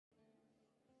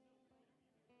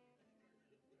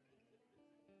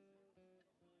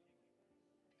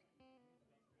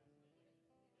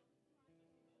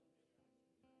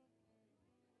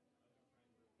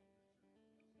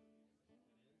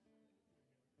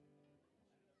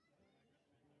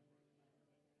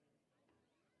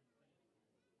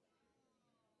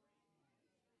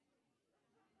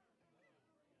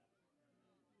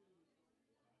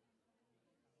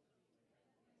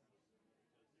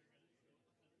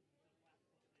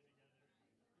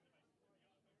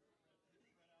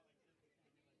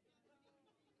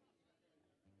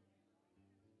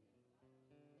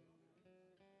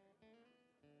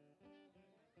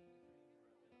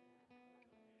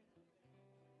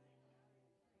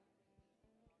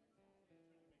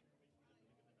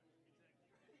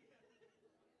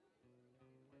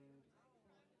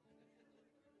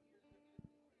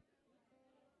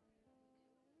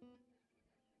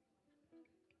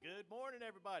Good morning,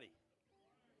 everybody.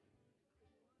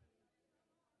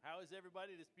 How is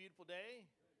everybody this beautiful day?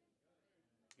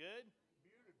 Good?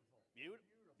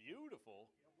 Beautiful. Beautiful?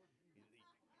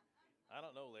 I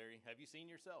don't know, Larry. Have you seen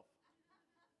yourself?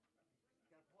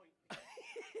 Got a point.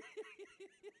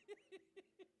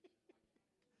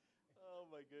 Oh,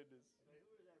 my goodness.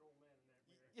 Who is that old man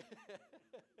in that mirror? Yeah,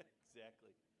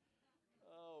 exactly.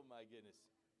 Oh, my goodness.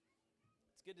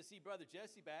 It's good to see Brother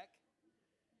Jesse back.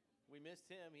 We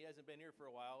missed him. He hasn't been here for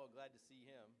a while. I'm glad to see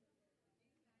him.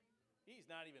 He's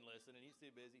not even listening. He's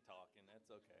too busy talking.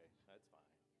 That's okay. That's fine.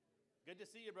 Good to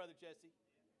see you, Brother Jesse.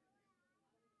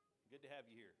 Good to have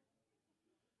you here.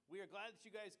 We are glad that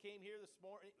you guys came here this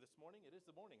morning. This morning? It is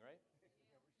the morning, right?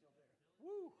 Yeah, we're still there.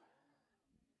 Woo!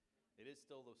 It is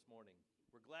still this morning.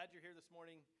 We're glad you're here this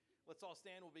morning. Let's all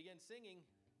stand. We'll begin singing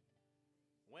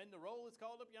When the Roll is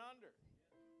Called Up Yonder.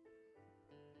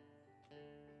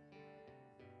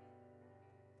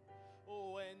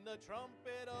 When the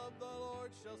trumpet of the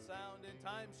Lord shall sound, and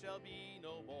time shall be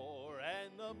no more,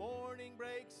 and the morning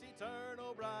breaks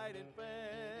eternal, bright and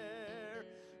fair.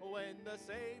 When the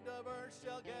saved of earth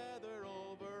shall gather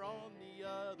over on the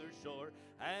other shore,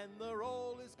 and the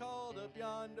roll is called up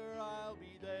yonder, I'll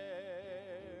be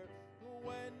there.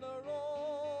 When the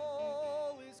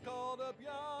roll is called up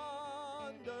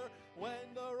yonder,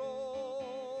 when the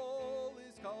roll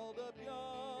is called up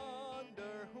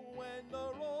yonder, when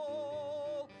the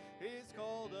roll is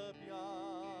called up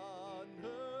yonder,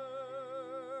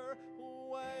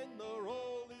 when the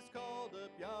roll is called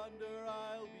up yonder,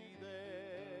 I'll be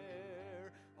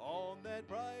there. On that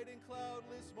bright and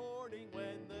cloudless morning,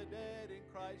 when the dead in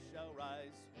Christ shall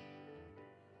rise.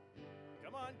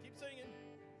 Come on, keep singing.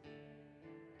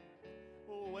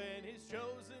 When his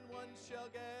chosen ones shall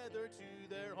gather to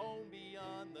their home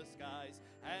beyond the skies,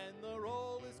 and the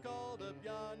roll is called up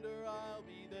yonder, I'll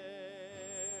be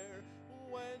there.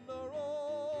 When the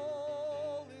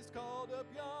roll is called up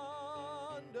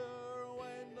yonder,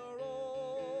 when the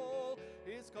roll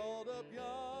is called up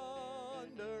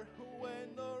yonder,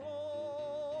 when the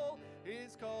roll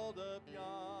is called up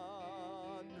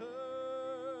yonder,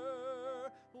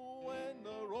 when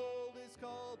the roll is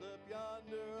called up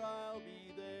yonder, I'll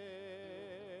be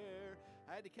there.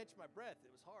 I had to catch my breath.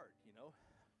 It was hard, you know.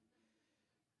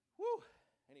 Whew.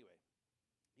 Anyway,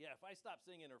 yeah, if I stop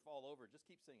singing or fall over, just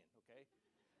keep singing, okay?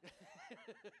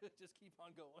 Just keep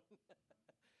on going.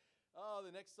 Oh,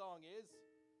 the next song is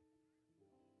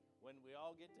When We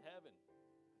All Get to Heaven.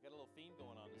 I got a little theme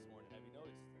going on this morning. Have you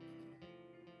noticed?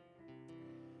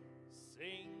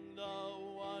 Sing the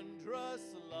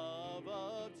wondrous love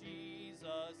of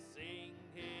Jesus, sing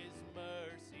his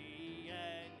mercy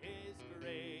and his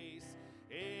grace.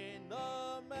 In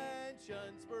the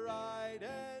mansions bright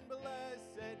and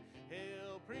blessed,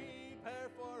 he'll prepare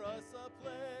for us a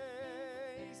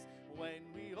place. When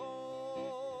we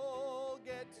all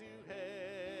get to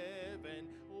heaven,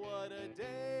 what a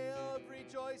day of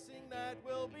rejoicing that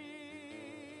will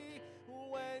be.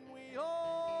 When we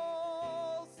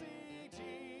all see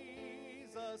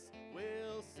Jesus,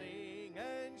 we'll sing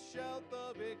and shout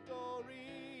the victory.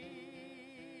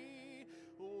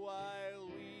 While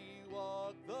we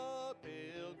walk the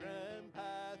pilgrim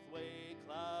pathway,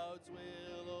 clouds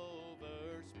will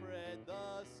overspread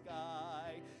the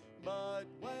sky. But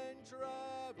when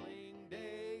traveling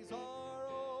days are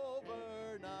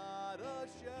over, not a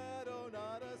shadow,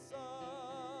 not a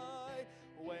sigh.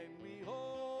 When we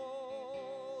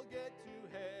all get to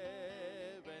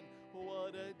heaven,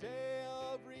 what a day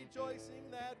of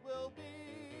rejoicing that will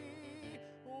be.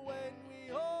 When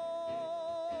we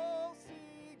all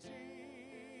see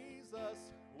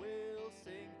Jesus, we'll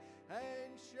sing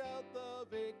and shout the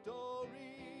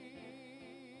victory.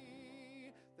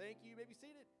 Thank you. You may be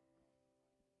seated.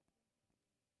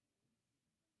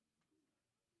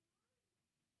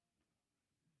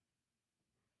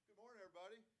 Good morning,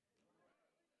 everybody.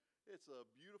 It's a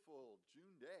beautiful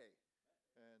June day,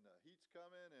 and heat's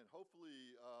coming, and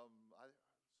hopefully, I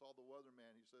saw the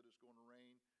weatherman. He said it's going to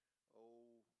rain.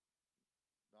 Oh,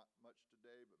 not much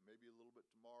today, but maybe a little bit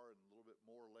tomorrow and a little bit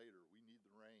more later. We need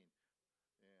the rain,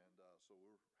 and so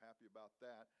we're happy about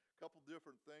that. A couple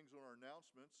different things on our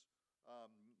announcements.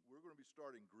 We're going to be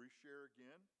starting Grief Share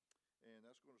again, and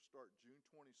that's going to start June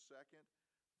 22nd,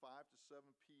 5 to 7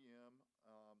 p.m.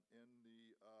 In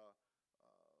the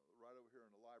right over here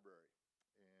in the library.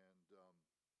 And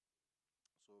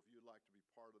so if you'd like to be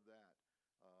part of that,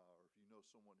 or if you know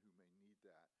someone who may need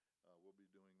that, we'll be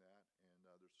doing that. And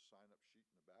there's a sign-up sheet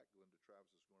in the back. Glenda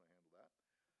Travis is going to handle that.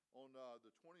 On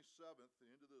the 27th,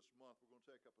 the end of this month, we're going to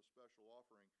take up a special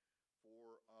offering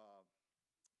for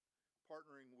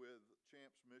partnering with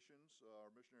Champs Missions, our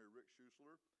missionary Rick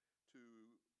Schusler, to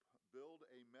build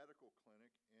a medical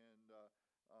clinic, and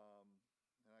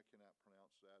I cannot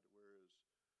pronounce that. Where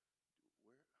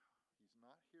he's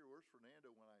not here. Where's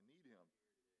Fernando when I need him?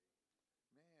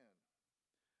 Man,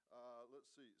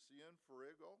 let's see,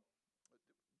 Cienfuegos.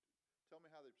 Tell me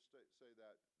how they say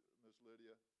that, Miss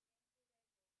Lydia.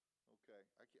 Okay,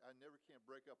 I never can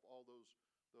break up all those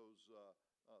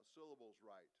syllables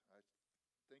right. I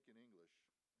think in English,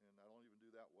 and I don't even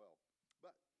do that well.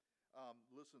 But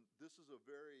listen, this is a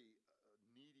very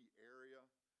needy area,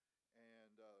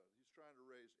 and he's trying to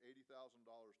raise $80,000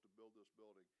 to build this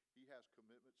building. He has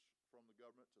commitments from the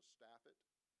government to staff it,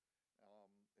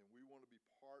 and we want to be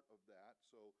part of that.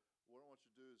 So what I want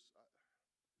you to do is, I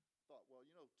thought, well,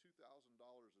 $2,000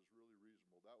 is really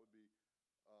reasonable. That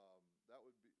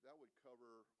would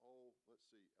cover, let's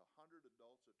see, 100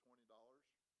 adults at $20,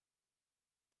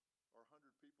 or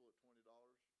 100 people at $20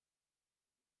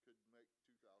 could make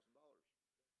 $2,000.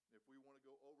 If we want to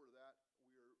go over that,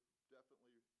 we are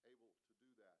definitely able to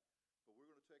do that. But we're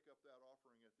going to take up that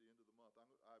offering at the end of the month.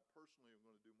 I personally am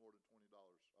going to do more than $20,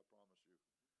 I promise you,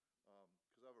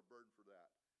 because I have a burden for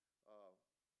that.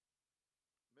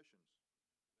 Missions.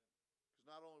 Because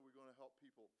not only are we going to help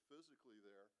people physically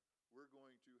there, we're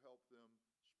going to help them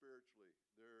spiritually.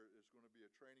 There is going to be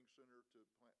a training center for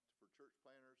church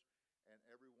planners, and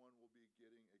everyone will be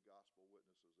getting a gospel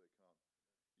witness as they come.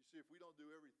 You see, if we don't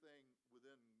do everything with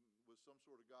some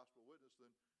sort of gospel witness,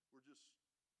 then we're just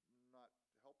not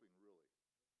helping really.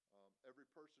 Every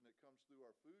person that comes through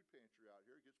our food pantry out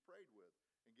here gets prayed with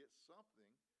and gets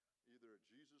something, either a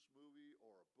Jesus movie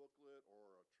or a booklet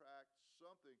or a tract,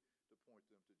 something to point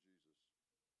them to Jesus.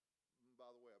 And by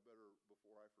the way, I better,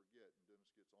 before I forget, and Dennis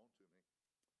gets on to me,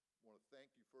 I want to thank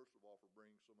you, first of all, for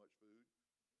bringing so much food.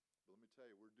 But let me tell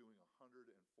you, we're doing 145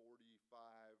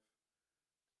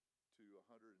 to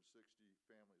 160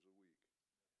 families a week.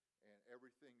 And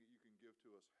everything that you can give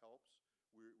to us helps.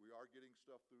 We are getting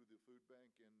stuff through the food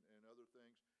bank and other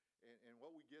things. And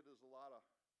what we get is a lot of,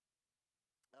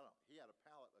 I don't know, he had a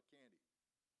pallet of candy.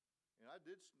 And I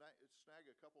did snag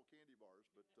a couple candy bars,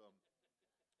 but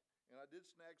and I did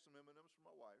snag some M&Ms for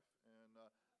my wife. And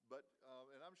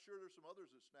I'm sure there's some others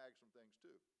that snag some things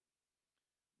too.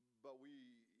 But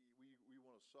we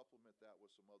want to supplement that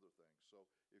with some other things. So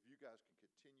if you guys can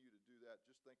continue to do that,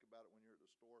 just think about it when you're at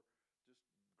the store. Just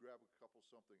grab a couple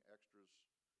something extras,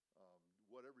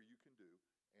 whatever you can do,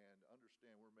 and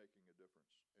understand we're making a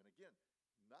difference. And again,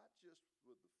 not just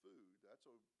with the food. That's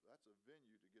a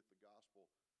venue to get the gospel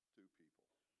to people.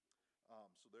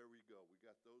 So there we go. We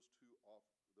got those two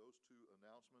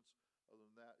announcements. Other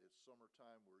than that, it's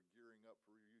summertime. We're gearing up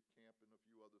for youth camp and a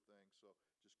few other things. So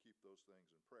just keep those things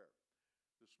in prayer.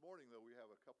 This morning, though, we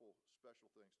have a couple special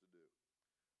things to do.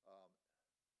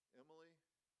 Emily,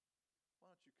 why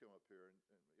don't you come up here?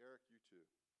 And Eric, you too.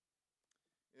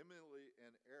 Emily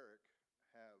and Eric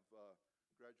have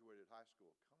graduated high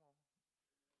school. Come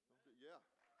on. Yeah.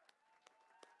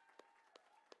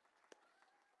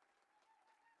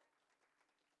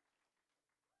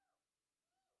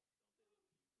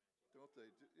 Don't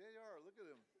they? Yeah, you are. Look at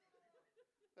him.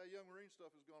 That young Marine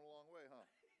stuff has gone a long way, huh?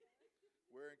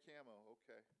 Wearing camo.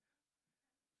 Okay.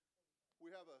 We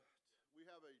have a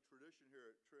tradition here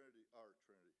at Trinity.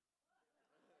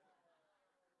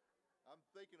 I'm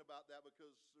thinking about that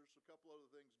because there's a couple other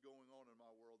things going on in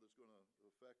my world that's going to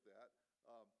affect that.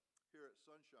 Here at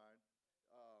Sonshine,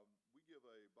 we give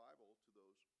a Bible to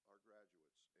our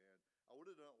graduates. And I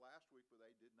would have done it last week, but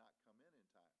they did not come in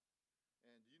time.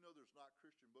 And you know there's not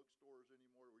Christian bookstores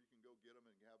anymore where you can go get them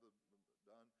and have them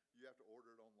done. You have to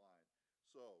order it online.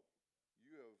 So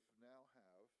you now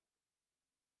have,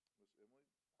 Miss Emily,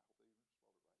 I hope they even spelled it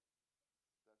right.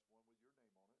 That's one with your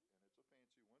name on it, and it's a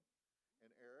fancy one.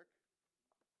 And Eric,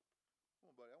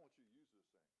 come on, buddy, I want you to use this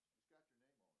thing. It's got your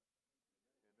name on it.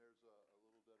 And there's a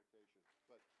little dedication.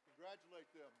 But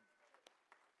congratulate them.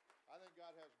 I think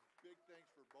God has big things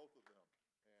for both of them.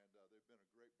 And they've been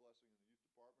a great blessing in the youth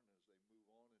department as they move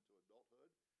on into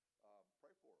adulthood.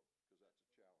 Pray for them, because that's a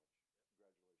challenge.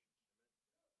 Congratulations.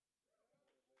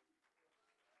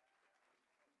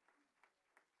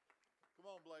 Come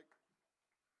on, Blake.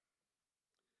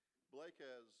 Blake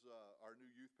has our new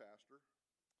youth pastor.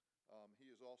 He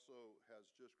has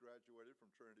just graduated from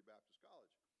Trinity Baptist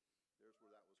College. There's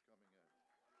where that was coming in.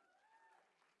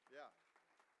 Yeah.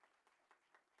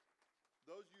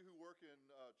 Those of you who work in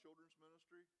children's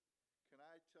ministry, can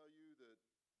I tell you that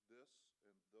this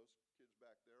and those kids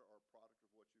back there are a product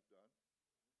of what you've done?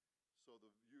 So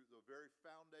the very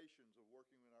foundations of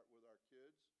working with our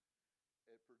kids,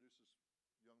 it produces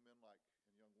young men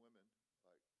and young women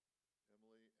like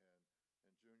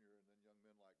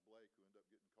Blake, who ended up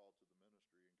getting called to the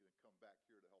ministry and going to come back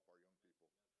here to help our young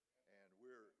people. And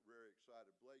we're very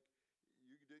excited. Blake,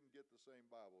 you didn't get the same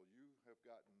Bible. You have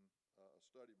gotten a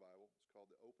study Bible. It's called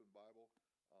the Open Bible.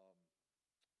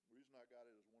 The reason I got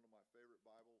it is one of my favorite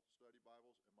study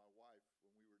Bibles, and my wife,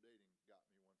 when we were dating, got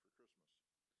me one for Christmas.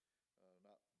 Not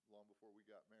long before we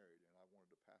got married, and I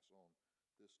wanted to pass on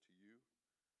this to you.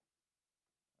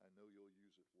 I know you'll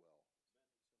use it well.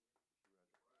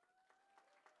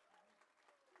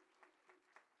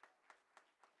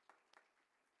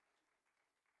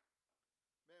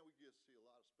 Man, we get to see a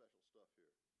lot of special stuff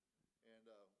here. And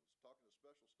talking to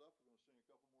special stuff, we're going to sing a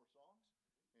couple more songs,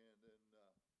 and then we'll get into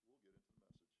the message.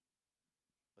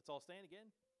 Let's all stand again.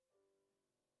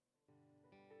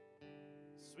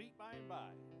 Sweet by and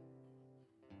by.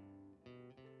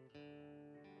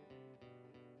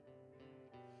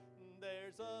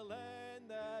 There's a land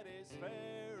that is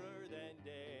fairer than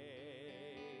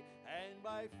day, and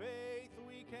by faith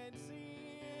we can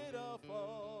see it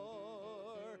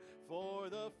afar, for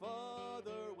the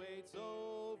Father waits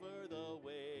over the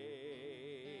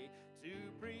way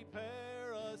to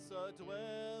prepare us a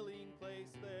dwelling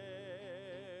place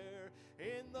there.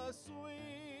 In the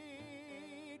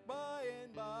sweet by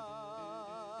and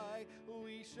by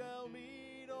we shall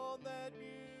meet on that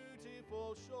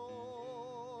beautiful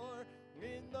shore.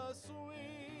 In the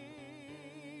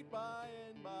sweet by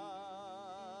and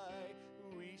by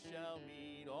we shall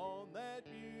meet on that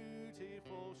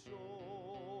beautiful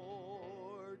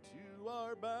shore. To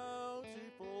our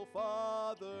bountiful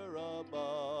Father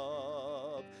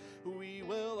above we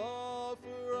will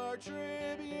offer our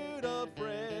tribute of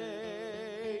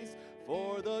praise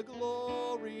for the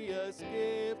glorious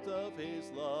gift of His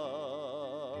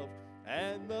love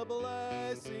and the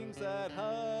blessings that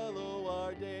hallow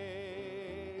our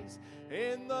days.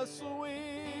 In the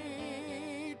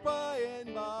sweet by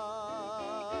and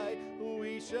by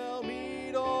we shall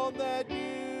meet on that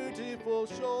beautiful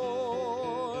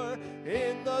shore.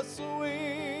 In the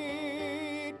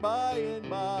sweet by and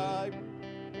by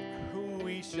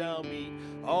we shall meet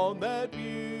on that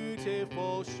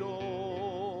beautiful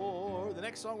shore. The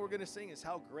next song we're going to sing is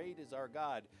How Great Is Our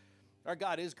God. Our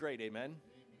God is great, amen.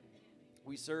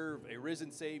 We serve a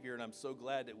risen Savior, and I'm so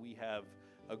glad that we have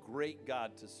a great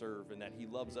God to serve and that He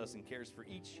loves us and cares for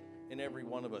each and every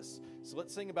one of us. So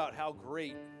let's sing about how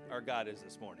great our God is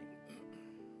this morning.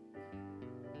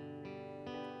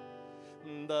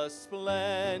 The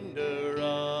splendor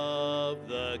of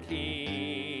the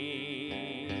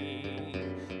King,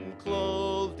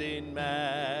 clothed in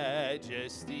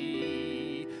majesty,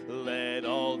 let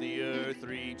all the earth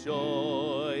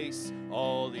rejoice,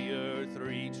 all the earth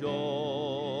rejoice.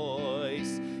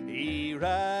 He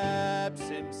wraps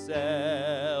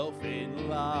Himself in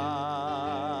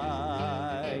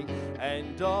light,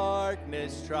 and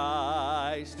darkness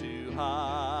tries to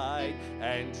hide,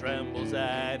 and trembles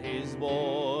at His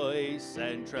voice,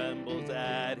 and trembles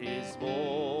at His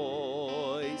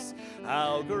voice.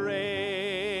 How great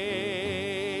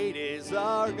is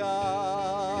our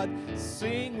God!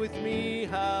 Sing with me,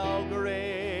 how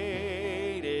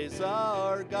great is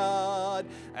our God,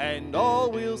 and all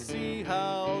will see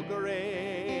how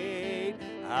great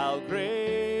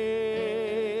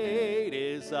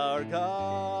is our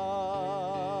God.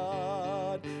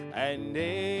 And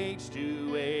age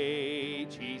to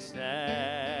age He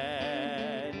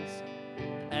stands,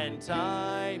 and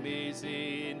time is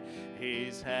in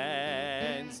His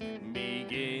hands,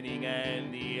 beginning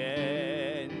and the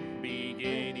end,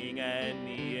 beginning and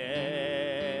the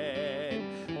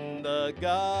end. The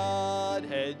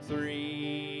Godhead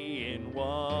three in one,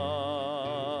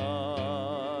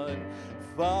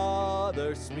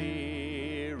 Father,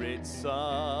 Spirit,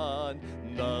 Son,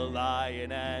 the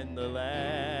Lion and the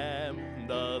Lamb,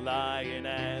 the Lion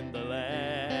and the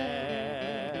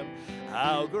Lamb.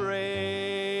 How great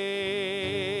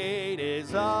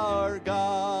is our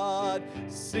God!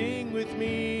 Sing with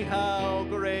me, how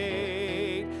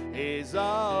great is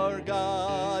our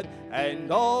God,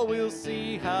 and all will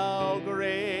see how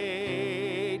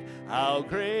great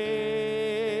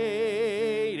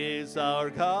is our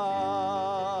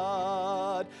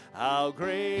God. How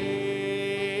great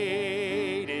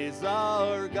is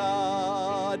our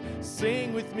God!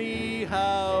 Sing with me,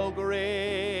 how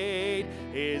great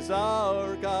is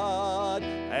our God,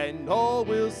 and all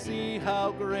will see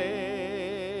how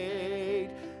great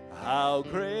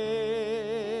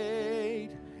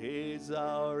is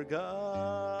our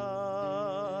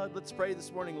God. Let's pray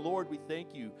this morning. Lord, we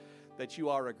thank You that You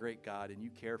are a great God and You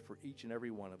care for each and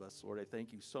every one of us. Lord, I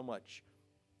thank You so much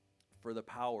for the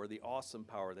power, the awesome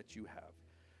power that You have.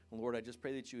 And Lord, I just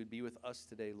pray that you would be with us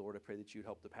today, Lord. I pray that you would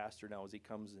help the pastor now as he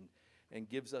comes and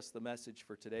gives us the message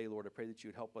for today, Lord. I pray that you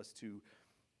would help us to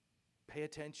pay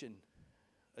attention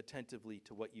attentively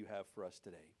to what you have for us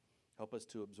today. Help us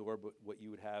to absorb what you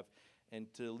would have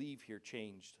and to leave here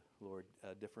changed, Lord,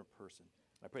 a different person.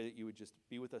 I pray that you would just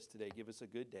be with us today. Give us a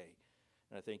good day.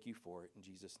 And I thank you for it. In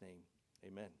Jesus' name,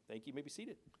 amen. Thank you. You may be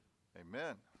seated.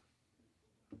 Amen.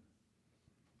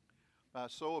 I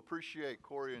so appreciate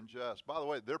Corey and Jess. By the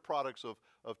way, they're products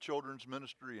of children's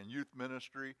ministry and youth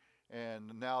ministry,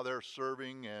 and now they're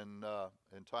serving in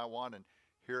Taiwan and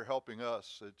here helping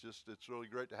us. It's really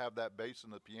great to have that bass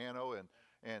and the piano. And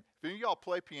if any of y'all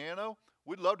play piano,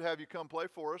 we'd love to have you come play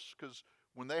for us, because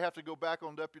when they have to go back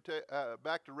on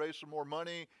back to raise some more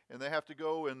money, and they have to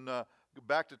go and go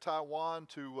back to Taiwan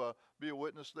to be a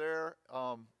witness there,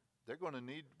 we're going to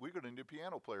need a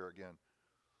piano player again.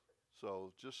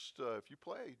 So just if you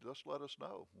play, just let us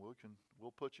know.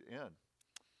 We'll put you in.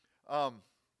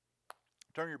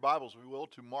 Turn your Bibles, if you will,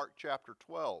 to Mark chapter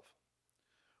 12.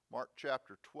 Mark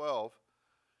chapter 12.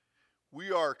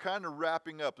 We are kind of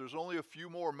wrapping up. There's only a few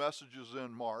more messages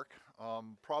in Mark.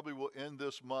 Probably we'll end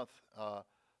this month.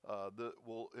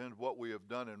 We'll end what we have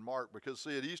done in Mark, because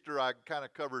see, at Easter I kind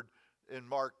of covered in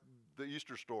Mark the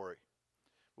Easter story.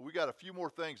 But we got a few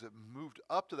more things that moved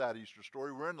up to that Easter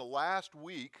story. We're in the last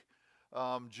week.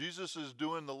 Jesus is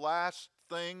doing the last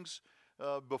things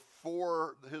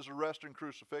before his arrest and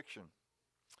crucifixion.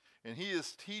 And he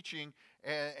is teaching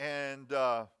and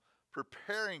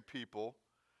preparing people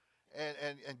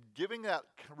and giving that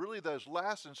really those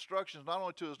last instructions not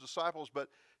only to his disciples, but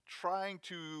trying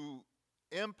to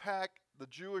impact the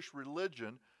Jewish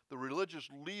religion, the religious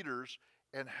leaders,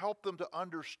 and help them to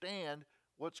understand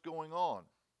what's going on.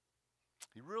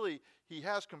 He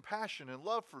has compassion and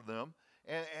love for them,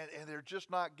 and they're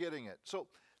just not getting it. So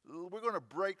we're going to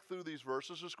break through these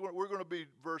verses. We're going to be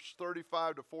verse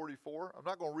 35 to 44. I'm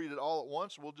not going to read it all at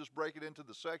once. We'll just break it into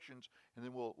the sections, and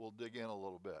then we'll dig in a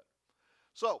little bit.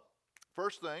 So,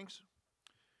 first things,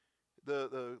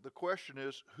 the question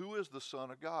is, who is the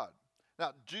Son of God?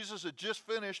 Now, Jesus had just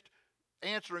finished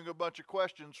answering a bunch of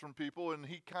questions from people, and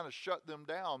he kind of shut them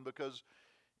down because,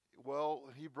 well,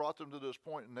 he brought them to this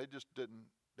point, and they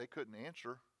couldn't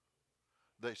answer.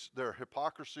 Their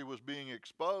hypocrisy was being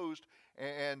exposed,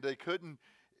 and they couldn't.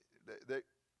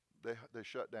 They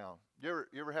shut down. You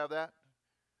ever have that?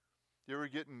 You ever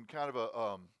get in kind of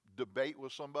a debate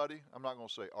with somebody? I'm not going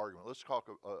to say argument. Let's talk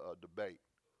a debate.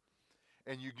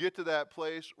 And you get to that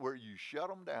place where you shut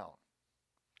them down.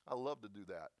 I love to do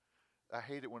that. I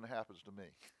hate it when it happens to me.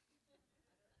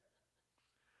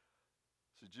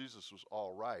 See, Jesus was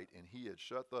all right, and he had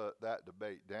shut that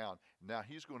debate down. Now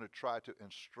he's going to try to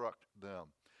instruct them.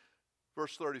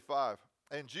 Verse 35,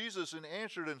 and Jesus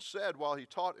answered and said while he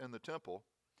taught in the temple,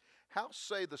 how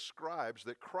say the scribes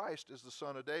that Christ is the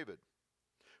son of David?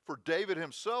 For David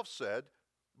himself said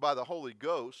by the Holy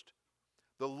Ghost,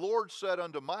 the Lord said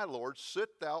unto my Lord,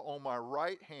 sit thou on my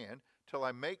right hand till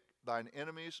I make thine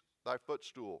enemies thy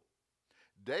footstool.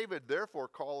 David therefore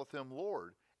calleth him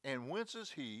Lord, and whence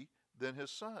is he than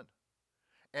his son?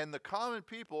 And the common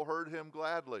people heard him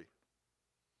gladly.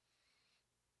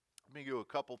 Let me give you a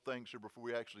couple things here before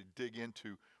we actually dig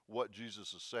into what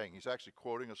Jesus is saying. He's actually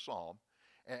quoting a psalm,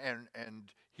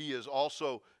 and he is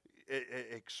also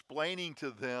explaining to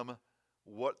them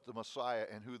what the Messiah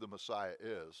and who the Messiah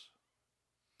is.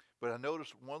 But I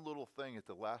noticed one little thing at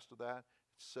the last of that. It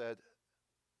said,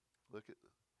 look at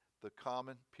the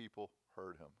common people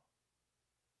heard him.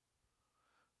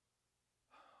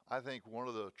 I think one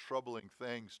of the troubling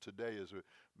things today is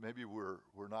maybe we're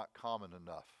not common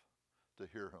enough to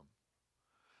hear him.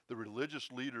 The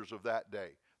religious leaders of that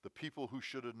day, the people who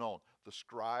should have known, the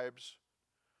scribes,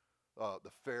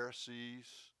 the Pharisees,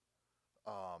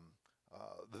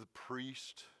 the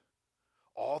priest,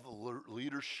 all the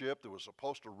leadership that was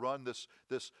supposed to run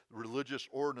this religious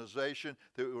organization,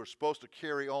 that were supposed to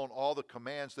carry on all the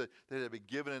commands that had been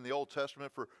given in the Old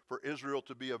Testament for Israel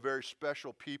to be a very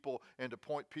special people and to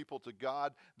point people to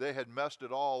God. They had messed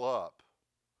it all up,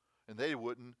 and they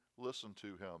wouldn't listen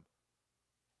to him.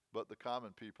 But the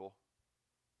common people,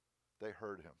 they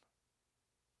heard him.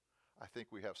 I think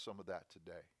we have some of that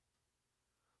today.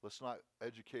 Let's not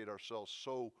educate ourselves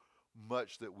so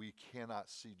much that we cannot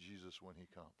see Jesus when he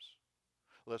comes.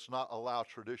 Let's not allow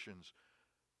traditions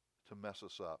to mess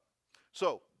us up.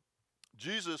 So,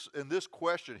 Jesus, in this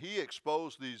question, he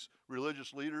exposed these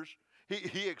religious leaders.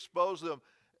 He exposed them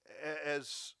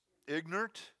as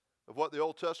ignorant of what the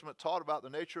Old Testament taught about the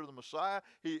nature of the Messiah.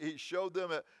 He showed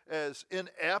them as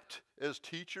inept as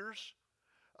teachers.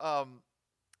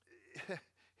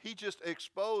 He just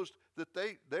exposed that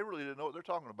they really didn't know what they're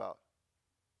talking about.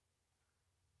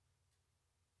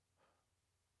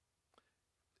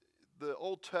 The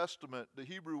Old Testament, the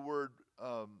Hebrew word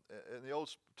in the Old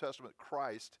Testament,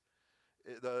 Christ,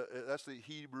 that's the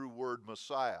Hebrew word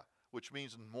Messiah, which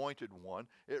means anointed one.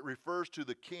 It refers to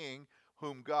the king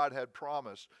whom God had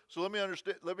promised. So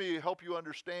let me help you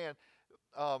understand.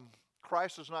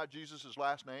 Christ is not Jesus'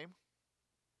 last name.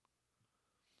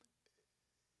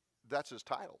 That's his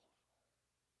title.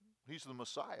 He's the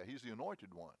Messiah. He's the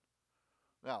anointed one.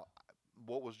 Now,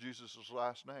 what was Jesus'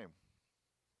 last name?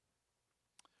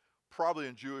 Probably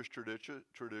in Jewish tradition,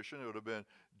 it would have been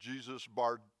Jesus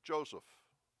bar Joseph,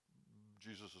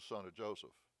 Jesus the son of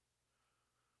Joseph.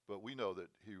 But we know that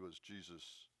he was Jesus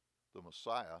the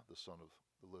Messiah, the Son of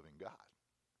the living God.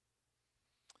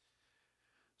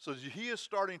 So he is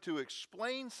starting to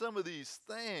explain some of these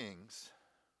things.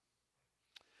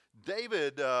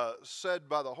 David said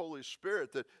by the Holy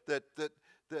Spirit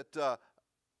that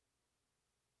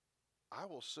I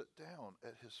will sit down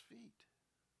at his feet,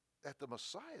 at the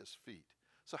Messiah's feet.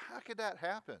 So how could that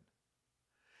happen?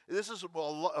 This is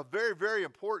a very, very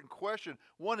important question.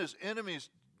 One, his enemies,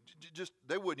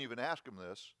 they wouldn't even ask him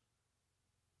this.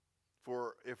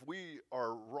 For if we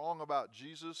are wrong about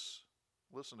Jesus,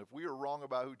 listen, if we are wrong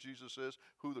about who Jesus is,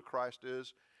 who the Christ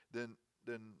is, then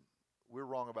we're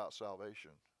wrong about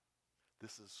salvation.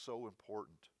 This is so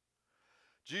important.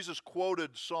 Jesus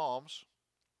quoted Psalms,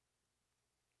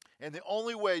 and the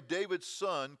only way David's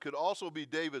son could also be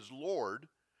David's Lord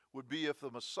would be if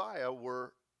the Messiah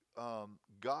were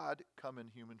God come in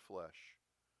human flesh.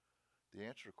 The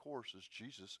answer, of course, is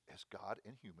Jesus as God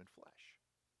in human flesh.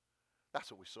 That's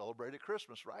what we celebrate at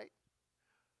Christmas, right?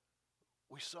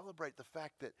 We celebrate the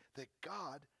fact that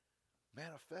God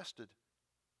manifested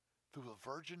through the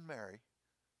Virgin Mary.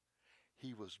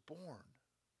 He was born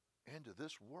into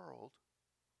this world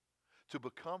to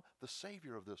become the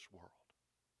Savior of this world,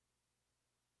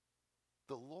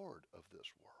 the Lord of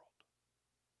this world.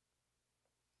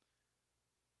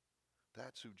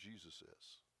 That's who Jesus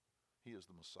is. He is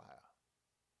the Messiah.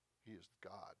 He is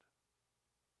God.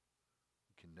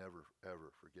 You can never,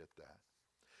 ever forget that.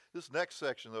 This next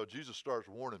section, though, Jesus starts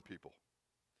warning people.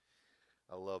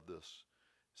 I love this.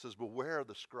 It says, beware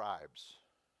the scribes.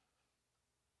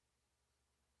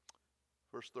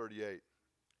 Verse 38,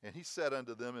 and he said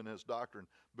unto them in his doctrine,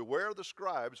 beware the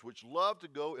scribes which love to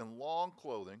go in long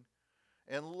clothing,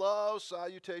 and love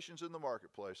salutations in the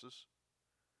marketplaces,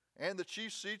 and the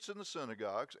chief seats in the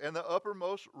synagogues, and the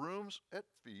uppermost rooms at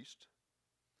feast,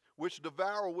 which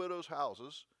devour widows'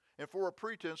 houses, and for a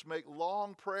pretense make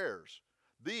long prayers.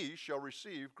 These shall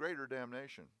receive greater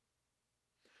damnation.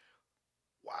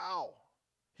 Wow.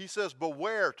 He says,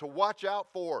 beware, to watch out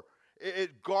for.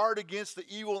 Guard against the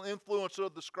evil influence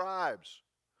of the scribes.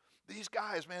 These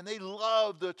guys, man, they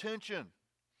loved the attention.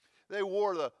 They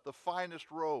wore the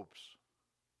finest robes.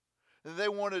 And they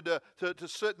wanted to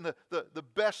sit in the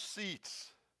best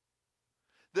seats.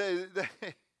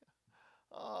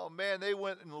 Oh man, they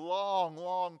went in long,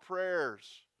 long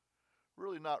prayers.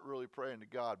 Really not really praying to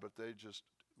God, but they just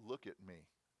look at me.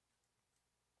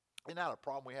 Isn't that a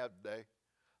problem we have today?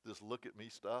 This look at me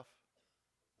stuff.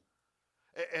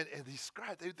 And these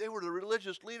scribes, they were the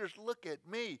religious leaders. Look at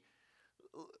me.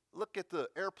 Look at the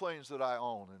airplanes that I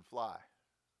own and fly.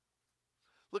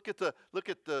 Look at the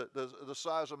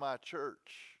size of my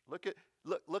church. Look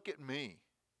at me.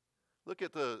 Look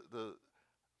at the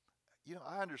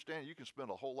I understand you can spend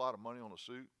a whole lot of money on a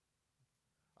suit.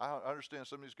 I understand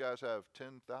some of these guys have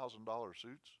 $10,000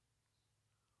 suits.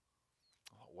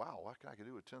 Oh, wow, what can I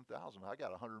do with $10,000? I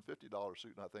got a $150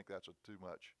 suit, and I think that's too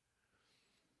much.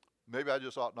 Maybe I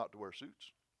just ought not to wear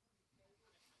suits.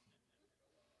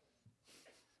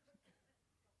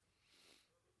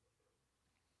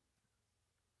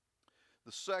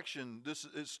 The section, this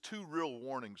is two real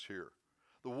warnings here.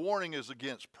 The warning is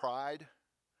against pride,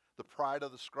 the pride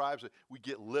of the scribes. We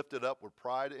get lifted up with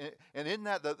pride. And isn't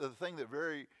that the thing that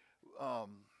very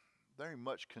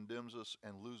much condemns us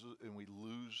and we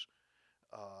lose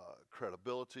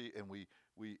credibility, and we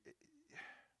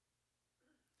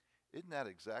isn't that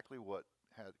exactly what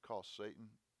had caused Satan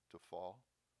to fall?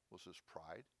 Was his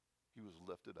pride? He was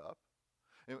lifted up.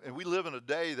 And we live in a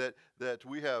day that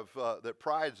we have, that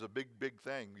pride is a big, big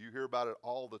thing. You hear about it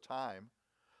all the time,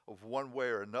 of one way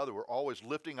or another. We're always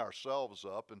lifting ourselves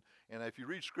up. And if you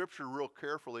read Scripture real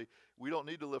carefully, we don't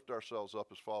need to lift ourselves up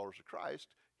as followers of Christ.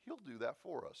 He'll do that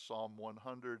for us. Psalm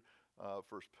 100, Psalm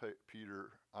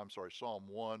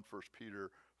 1, 1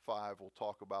 Peter 5 will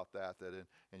talk about that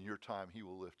in your time he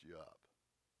will lift you up.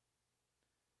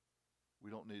 We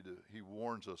don't need to, he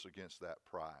warns us against that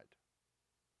pride.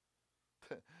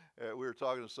 We were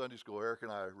talking in Sunday school. Eric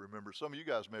and I remember. Some of you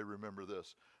guys may remember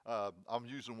this. I'm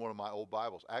using one of my old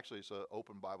Bibles. Actually, it's an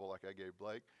open Bible like I gave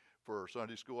Blake for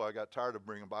Sunday school. I got tired of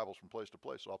bringing Bibles from place to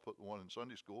place, so I'll put one in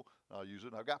Sunday school, and I'll use it.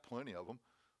 And I've got plenty of them,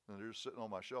 and they're just sitting on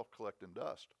my shelf collecting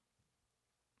dust.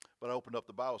 But I opened up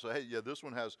the Bible and said, hey, yeah, this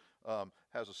one has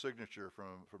a signature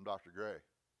from Dr. Gray.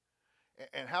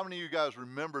 And how many of you guys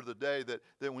remember the day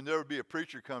that when there would be a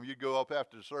preacher come, you'd go up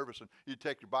after the service and you'd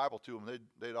take your Bible to them, and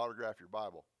they'd autograph your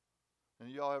Bible? And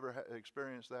y'all ever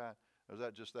experienced that? Or was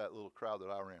that just that little crowd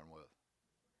that I ran with?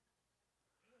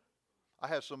 I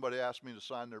had somebody ask me to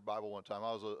sign their Bible one time.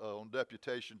 I was on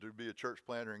deputation to be a church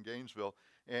planter in Gainesville,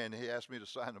 and he asked me to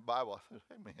sign the Bible. I said,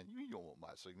 hey, man, you don't want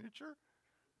my signature.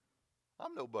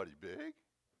 I'm nobody big.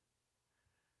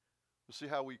 But see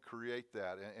how we create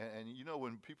that. And you know,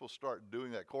 when people start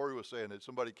doing that, Corey was saying that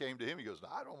somebody came to him, he goes, no,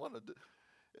 I don't want to do.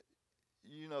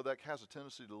 You know, that has a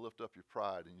tendency to lift up your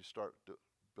pride, and you start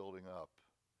building up,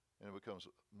 and it becomes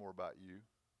more about you.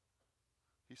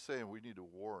 He's saying we need to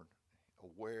warn,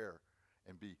 aware,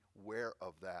 and be aware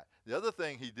of that. The other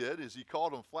thing he did is he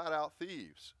called them flat out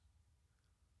thieves,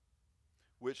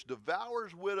 which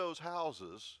devours widows'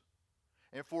 houses,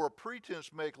 and for a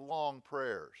pretense make long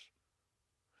prayers.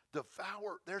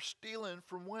 Devour, they're stealing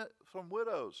from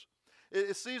widows.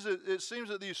 It seems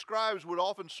that these scribes would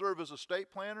often serve as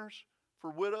estate planners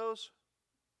for widows.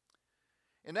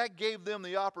 And that gave them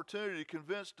the opportunity to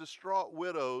convince distraught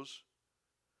widows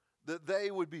that they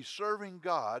would be serving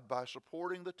God by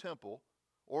supporting the temple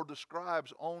or the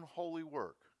scribe's own holy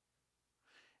work.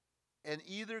 In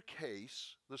either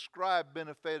case, the scribe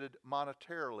benefited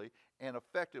monetarily and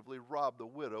effectively robbed the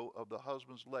widow of the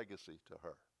husband's legacy to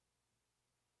her.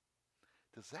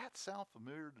 Does that sound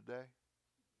familiar today?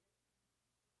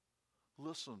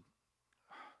 Listen,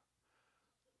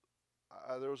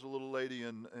 there was a little lady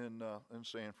in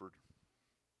Sanford.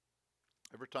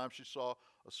 Every time she saw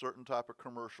a certain type of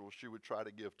commercial, she would try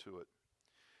to give to it.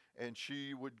 And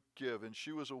she would give, and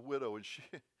she was a widow, and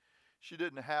she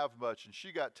didn't have much, and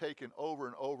she got taken over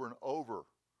and over and over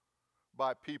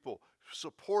by people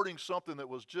supporting something that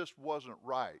just wasn't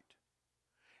right.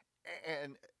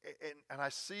 And I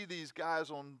see these guys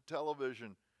on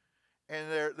television, and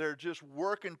they're just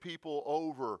working people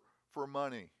over for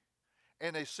money,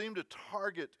 and they seem to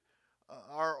target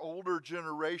our older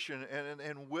generation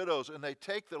and widows, and they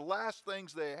take the last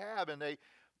things they have and they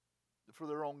for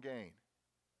their own gain.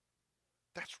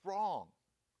 That's wrong.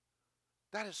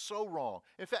 That is so wrong.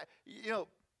 In fact, you know,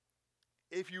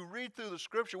 if you read through the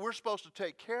scripture, we're supposed to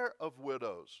take care of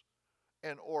widows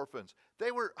and orphans.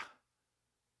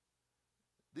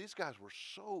 These guys were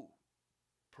so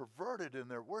perverted in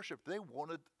their worship. They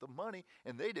wanted the money,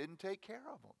 and they didn't take care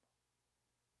of them.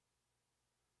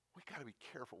 We got to be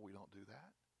careful we don't do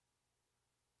that.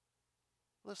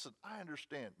 Listen, I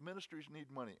understand ministries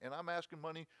need money, and I'm asking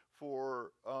money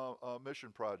for a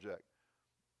mission project.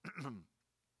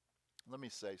 Let me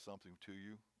say something to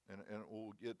you, and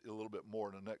we'll get a little bit more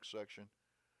in the next section.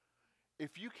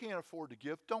 If you can't afford to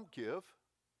give, don't give.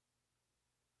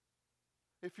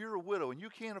 If you're a widow and you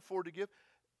can't afford to give,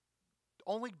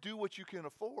 only do what you can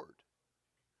afford.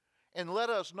 And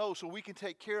let us know so we can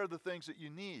take care of the things that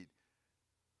you need.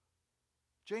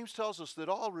 James tells us that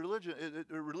all religion,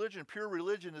 pure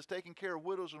religion, is taking care of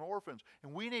widows and orphans.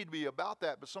 And we need to be about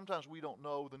that, but sometimes we don't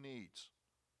know the needs.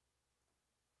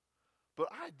 But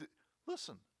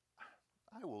listen,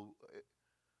 I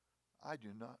do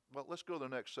not. Well, let's go to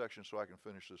the next section so I can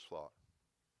finish this thought.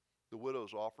 The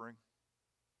widow's offering.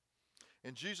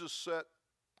 And Jesus sat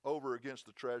over against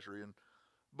the treasury, and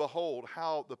behold,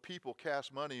 how the people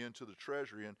cast money into the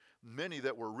treasury, and many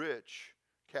that were rich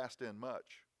cast in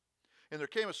much. And there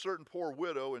came a certain poor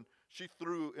widow, and she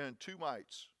threw in 2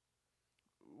 mites,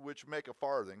 which make a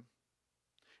farthing.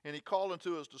 And he called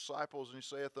unto his disciples, and he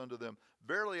saith unto them,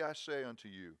 Verily I say unto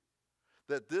you,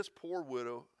 that this poor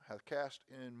widow hath cast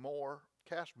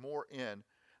more in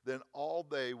than all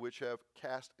they which have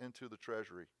cast into the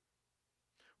treasury.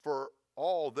 For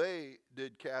all they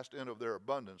did cast in of their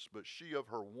abundance, but she of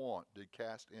her want did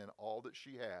cast in all that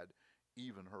she had,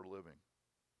 even her living.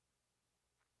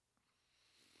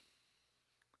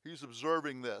 He's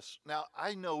observing this. Now,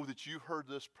 I know that you've heard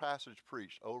this passage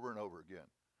preached over and over again.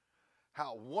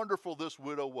 How wonderful this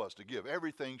widow was to give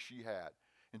everything she had.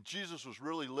 And Jesus was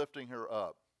really lifting her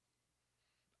up.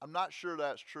 I'm not sure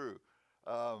that's true.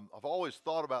 I've always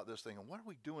thought about this thing, and what are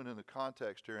we doing in the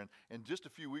context here? And just a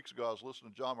few weeks ago, I was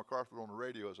listening to John MacArthur on the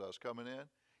radio as I was coming in,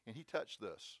 and he touched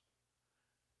this.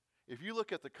 If you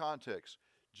look at the context,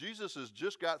 Jesus has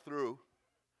just got through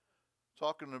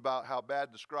talking about how bad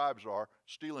the scribes are,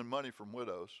 stealing money from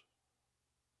widows.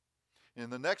 In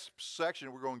the next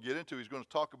section we're going to get into, he's going to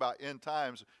talk about end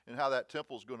times and how that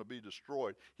temple is going to be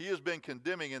destroyed. He has been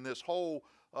condemning in this whole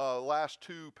last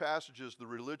two passages the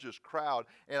religious crowd.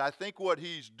 And I think what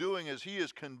he's doing is he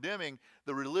is condemning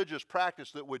the religious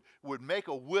practice that would make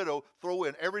a widow throw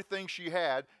in everything she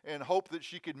had and hope that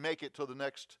she could make it till the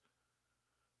next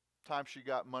time she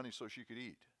got money so she could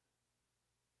eat.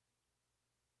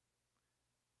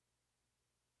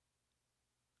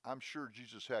 I'm sure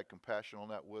Jesus had compassion on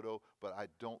that widow, but I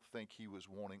don't think he was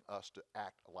wanting us to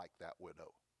act like that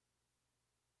widow.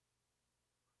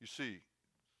 You see,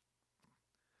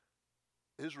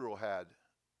 Israel had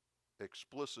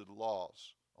explicit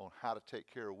laws on how to take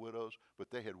care of widows, but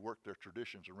they had worked their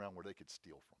traditions around where they could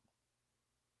steal from them.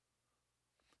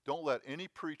 Don't let any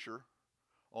preacher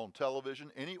on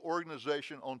television, any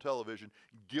organization on television,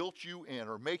 guilt you in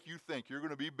or make you think you're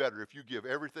going to be better if you give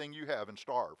everything you have and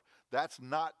starve. That's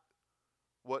not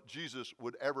what Jesus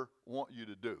would ever want you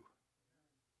to do.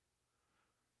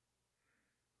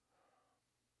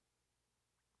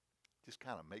 This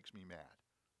kind of makes me mad.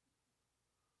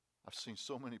 I've seen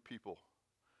so many people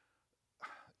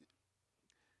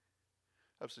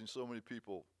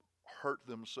hurt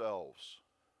themselves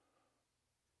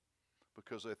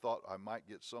because they thought I might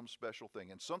get some special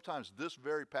thing. And sometimes this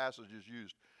very passage is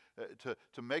used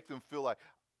to make them feel like,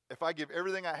 if I give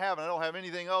everything I have and I don't have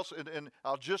anything else and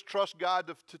I'll just trust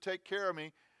God to take care of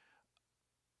me.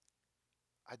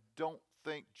 I don't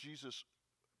think Jesus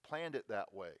planned it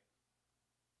that way.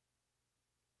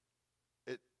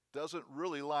 It doesn't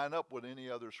really line up with any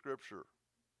other scripture.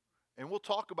 And we'll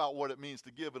talk about what it means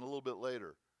to give in a little bit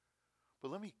later.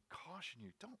 But let me caution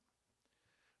you,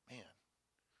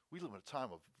 we live in a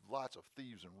time of lots of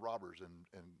thieves and robbers and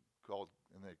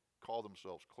they call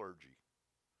themselves clergy.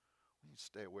 We need to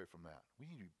stay away from that. We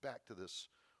need to be back to this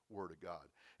Word of God.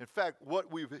 In fact,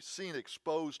 what we've seen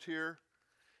exposed here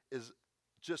is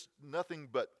just nothing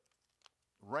but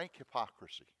rank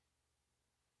hypocrisy.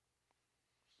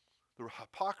 The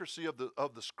hypocrisy of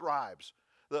the scribes,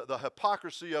 the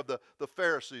hypocrisy of the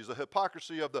Pharisees, the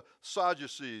hypocrisy of the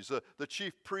Sadducees, the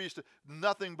chief priests,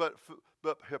 nothing but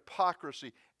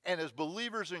hypocrisy. And as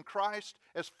believers in Christ,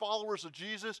 as followers of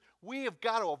Jesus, we have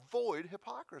got to avoid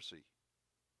hypocrisy.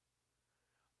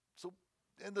 So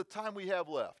in the time we have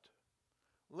left,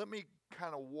 let me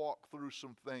kind of walk through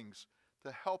some things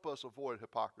to help us avoid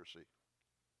hypocrisy.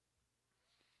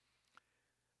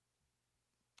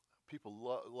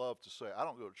 People love to say, I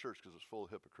don't go to church because it's full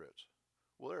of hypocrites.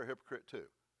 Well, they're a hypocrite too.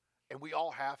 And we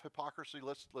all have hypocrisy,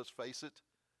 let's face it.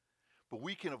 But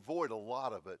we can avoid a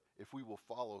lot of it if we will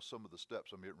follow some of the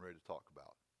steps I'm getting ready to talk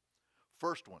about.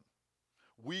 First one,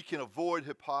 we can avoid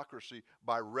hypocrisy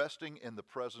by resting in the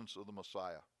presence of the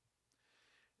Messiah.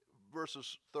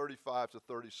 Verses 35 to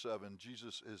 37,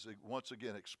 Jesus is once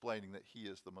again explaining that he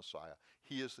is the Messiah.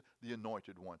 He is the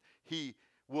anointed one. He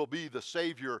will be the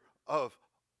Savior of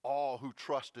all who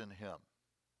trust in him.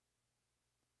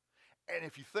 And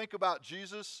if you think about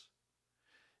Jesus,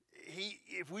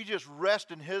 if we just rest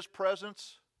in his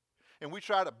presence and we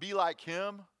try to be like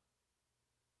him,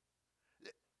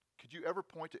 could you ever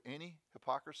point to any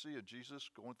hypocrisy of Jesus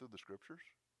going through the scriptures?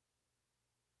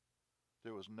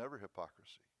 There was never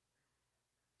hypocrisy.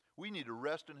 We need to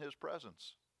rest in his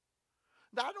presence.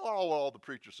 Now, I know all the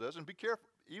preacher says, and be careful.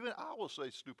 Even I will say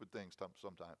stupid things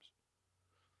sometimes.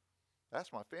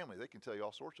 That's my family. They can tell you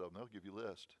all sorts of them. They'll give you a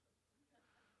list.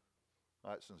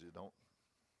 All right, since you don't.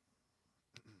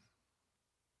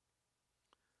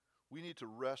 We need to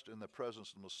rest in the presence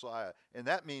of the Messiah, and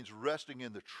that means resting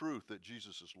in the truth that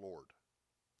Jesus is Lord.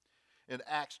 In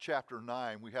Acts chapter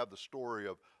 9, we have the story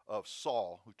of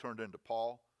Saul, who turned into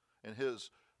Paul, and his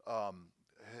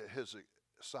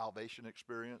salvation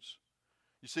experience.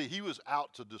 You see, he was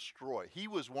out to destroy. He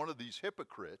was one of these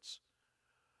hypocrites.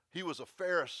 He was a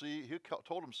Pharisee. He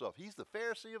told himself, he's the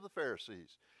Pharisee of the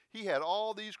Pharisees. He had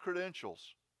all these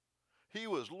credentials. He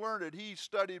was learned. He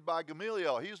studied by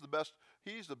Gamaliel. He's the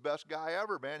best guy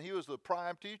ever, man. He was the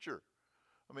prime teacher.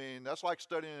 I mean, that's like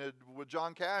studying with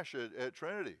John Cash at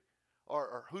Trinity.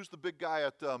 Or who's the big guy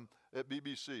at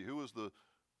BBC? Who was the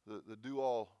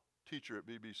do-all teacher at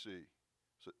BBC?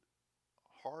 Is it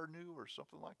Harnew or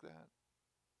something like that?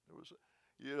 There was,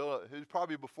 he's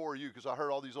probably before you, because I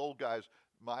heard all these old guys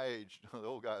my age, the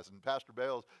old guys, and Pastor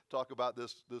Bales talk about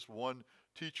this one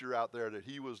teacher out there that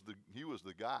he was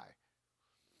the guy.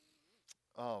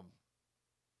 Saul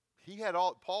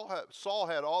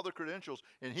had all the credentials,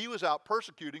 and he was out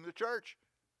persecuting the church.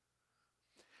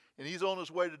 And he's on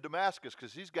his way to Damascus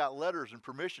because he's got letters and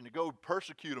permission to go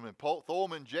persecute him and throw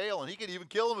him in jail, and he could even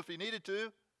kill him if he needed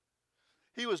to.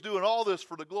 He was doing all this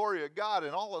for the glory of God,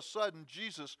 and all of a sudden,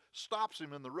 Jesus stops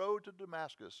him in the road to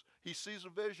Damascus. He sees a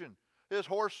vision. His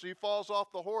horse, he falls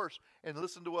off the horse. And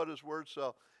listen to what his words say.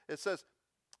 It says,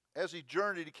 as he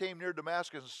journeyed, he came near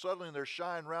Damascus, and suddenly there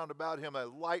shined round about him a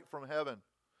light from heaven.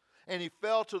 And he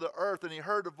fell to the earth, and he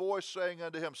heard a voice saying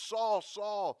unto him, Saul,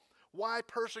 Saul, why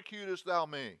persecutest thou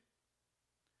me?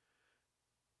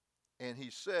 And he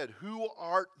said, Who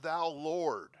art thou,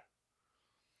 Lord?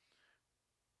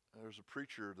 There's a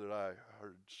preacher that I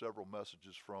heard several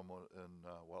messages from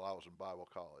while I was in Bible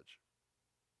college.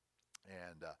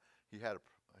 And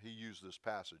he used this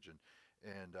passage,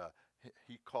 and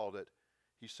he called it,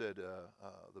 he said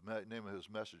the name of his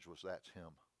message was That's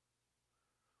Him.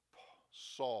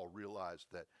 Saul realized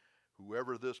that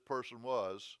whoever this person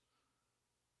was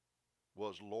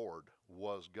Lord,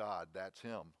 was God. That's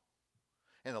him.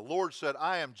 And the Lord said,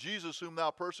 I am Jesus whom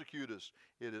thou persecutest.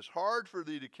 It is hard for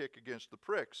thee to kick against the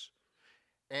pricks.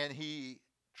 And he,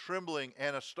 trembling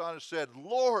and astonished, said,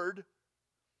 Lord,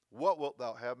 what wilt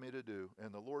thou have me to do?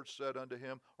 And the Lord said unto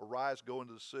him, Arise, go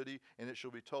into the city, and it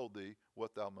shall be told thee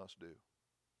what thou must do.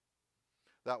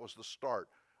 That was the start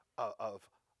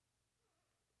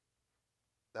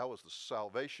that was the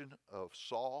salvation of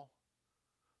Saul,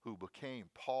 who became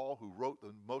Paul, who wrote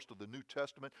most of the New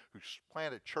Testament, who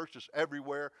planted churches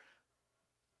everywhere,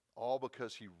 all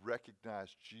because he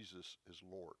recognized Jesus as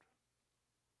Lord.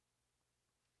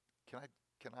 Can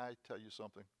I tell you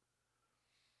something?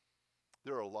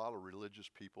 There are a lot of religious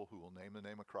people who will name the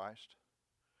name of Christ,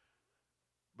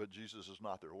 but Jesus is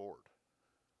not their Lord.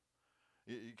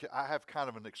 I have kind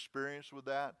of an experience with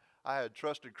that. I had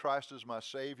trusted Christ as my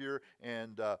Savior,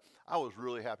 and I was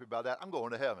really happy about that. I'm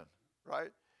going to heaven,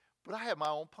 right? But I had my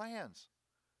own plans.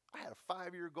 I had a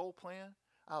 5-year goal plan.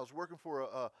 I was working for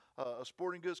a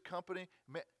sporting goods company.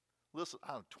 Listen,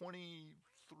 I'm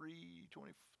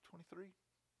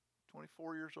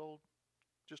 24 years old,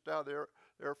 just out of the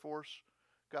Air Force.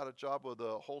 Got a job with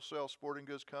a wholesale sporting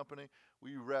goods company.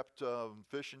 We repped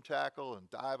fishing tackle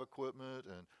and dive equipment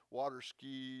and water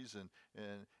skis, and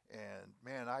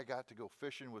man, I got to go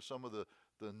fishing with some of the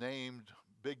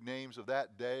big names of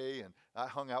that day, and I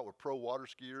hung out with pro water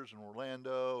skiers in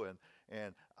Orlando, and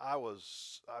it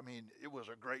was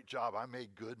a great job. I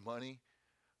made good money.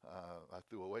 I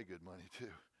threw away good money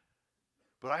too.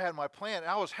 But I had my plan.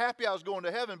 I was happy I was going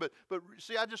to heaven, but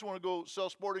see, I just want to go sell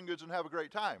sporting goods and have a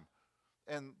great time.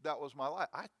 And that was my life.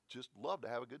 I just love to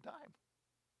have a good time.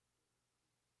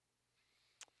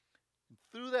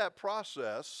 Through that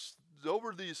process,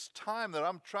 over this time that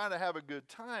I'm trying to have a good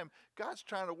time, God's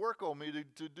trying to work on me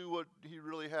to do what he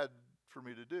really had for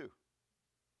me to do.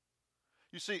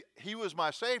 You see, he was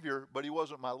my Savior, but he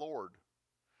wasn't my Lord.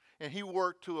 And he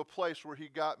worked to a place where he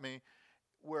got me,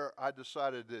 where I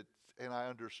decided that, and I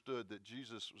understood that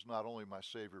Jesus was not only my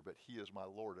Savior, but he is my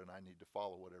Lord, and I need to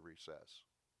follow whatever he says.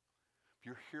 If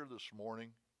you're here this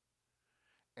morning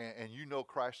and you know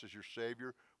Christ as your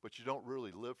Savior, but you don't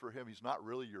really live for him, he's not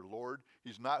really your Lord,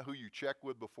 he's not who you check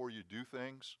with before you do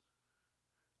things,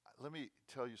 let me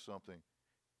tell you something.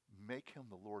 Make him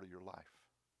the Lord of your life.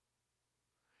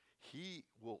 He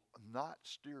will not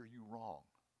steer you wrong.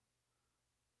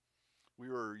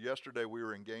 Yesterday we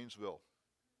were in Gainesville.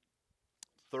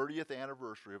 30th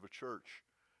anniversary of a church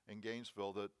in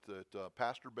Gainesville that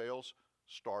Pastor Bales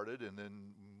started, and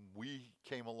then we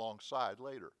came alongside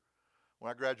later.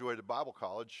 When I graduated Bible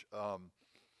college,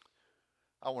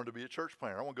 I wanted to be a church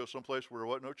planter. I want to go someplace where there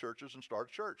wasn't no churches and start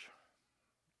a church.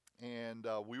 And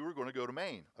we were going to go to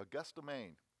Maine, Augusta,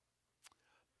 Maine.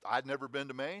 I'd never been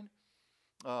to Maine.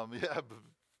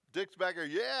 Dick's back there,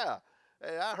 yeah.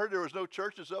 Hey, I heard there was no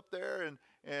churches up there,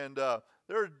 and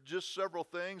there are just several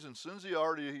things. And Cynthia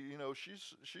already,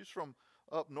 she's from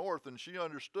up north, and she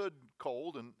understood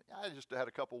cold, and I just had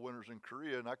a couple winters in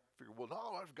Korea, and I figured, well,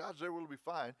 no, if God's there, we'll be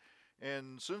fine.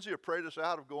 And Cynthia prayed us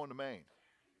out of going to Maine.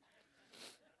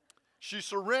 She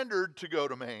surrendered to go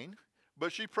to Maine,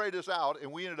 but she prayed us out,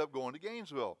 and we ended up going to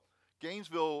Gainesville.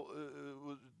 Gainesville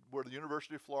was where the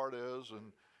University of Florida is,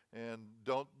 and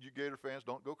don't, you Gator fans,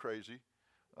 don't go crazy.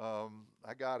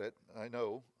 I got it, I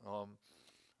know.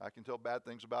 I can tell bad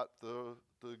things about the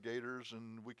Gators,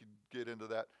 and we could get into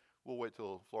that. We'll wait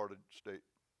till Florida State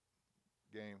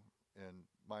game and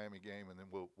Miami game, and then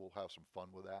we'll have some fun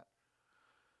with that.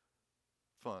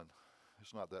 Fun.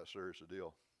 It's not that serious a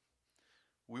deal.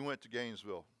 We went to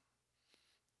Gainesville,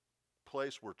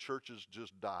 place where churches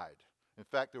just died. In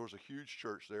fact, there was a huge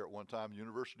church there at one time,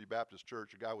 Sonshine Baptist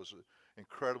Church. The guy was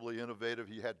incredibly innovative.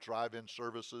 He had drive-in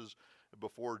services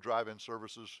before drive-in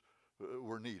services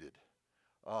were needed.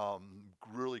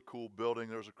 Really cool building.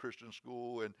 There was a Christian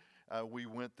school, and we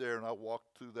went there, and I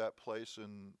walked through that place,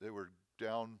 and they were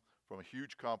down from a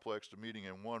huge complex to meeting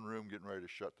in one room, getting ready to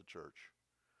shut the church.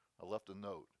 I left a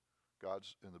note.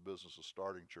 God's in the business of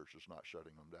starting churches, not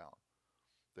shutting them down.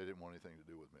 They didn't want anything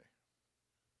to do with me.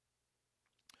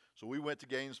 So we went to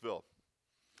Gainesville.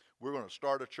 We were going to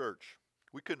start a church.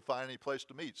 We couldn't find any place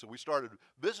to meet, so we started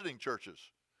visiting churches.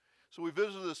 So we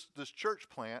visited this church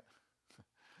plant.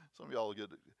 Some of y'all will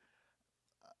get it.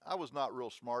 I was not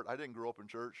real smart. I didn't grow up in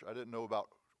church. I didn't know about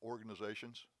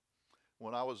organizations.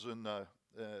 When I was in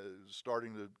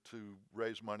starting to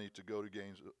raise money to go to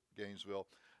Gainesville,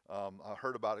 I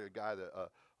heard about a guy,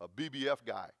 a BBF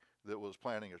guy that was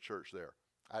planning a church there.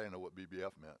 I didn't know what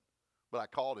BBF meant, but I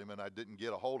called him, and I didn't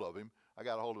get a hold of him. I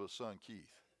got a hold of his son,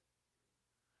 Keith.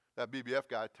 That BBF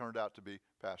guy turned out to be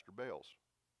Pastor Bales.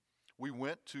 We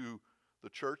went to the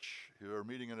church. We were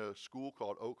meeting in a school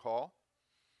called Oak Hall,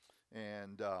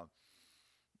 and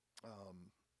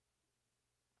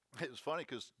it was funny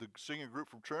because the singing group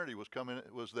from Trinity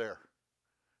was there,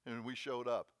 and we showed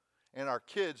up. And our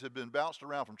kids had been bounced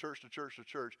around from church to church to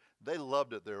church. They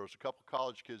loved it there. There was a couple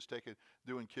college kids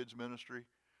doing kids ministry.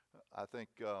 I think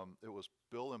it was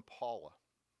Bill and Paula.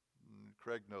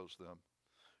 Craig knows them.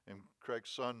 And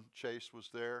Craig's son, Chase, was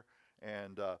there.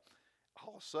 And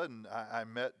all of a sudden, I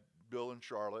met Bill and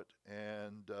Charlotte,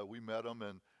 and we met them,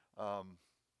 and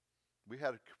we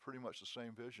had pretty much the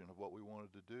same vision of what we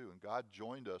wanted to do. And God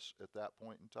joined us at that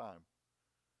point in time.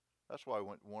 That's why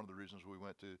one of the reasons we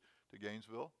went to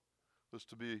Gainesville was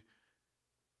to be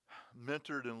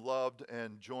mentored and loved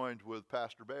and joined with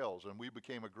Pastor Bales. And we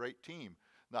became a great team,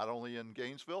 not only in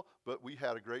Gainesville, but we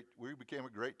became a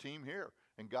great team here.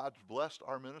 And God's blessed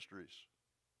our ministries.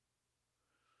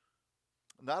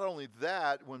 Not only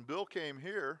that, when Bill came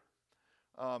here,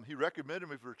 he recommended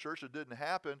me for a church that didn't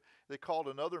happen. They called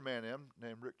another man in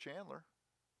named Rick Chandler.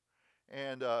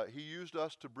 And he used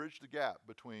us to bridge the gap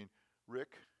between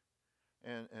Rick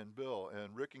and Bill.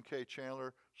 And Rick and Kay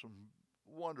Chandler, some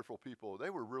wonderful people. They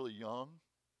were really young.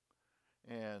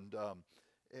 And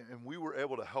we were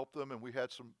able to help them. And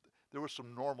there was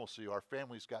some normalcy. Our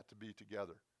families got to be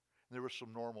together. And there was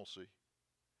some normalcy.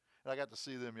 And I got to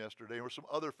see them yesterday. There were some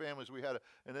other families we had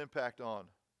an impact on.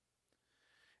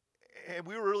 And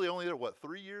we were really only there,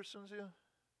 3 years, Cynthia?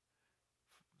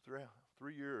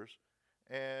 3 years.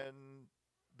 And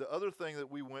the other thing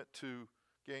that we went to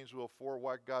Gainesville for,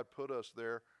 why God put us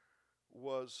there,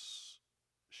 was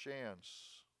Shands.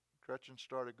 Gretchen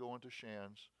started going to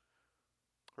Shands.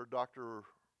 Her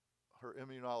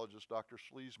immunologist, Dr.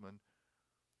 Sleesman,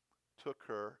 took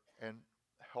her and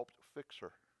helped fix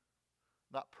her.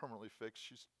 Not permanently fixed.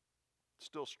 She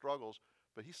still struggles,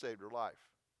 but he saved her life.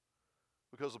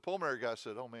 Because the pulmonary guy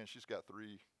said, oh man, she's got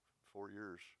 3-4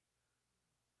 years.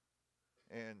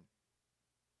 And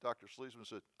Dr. Sleesman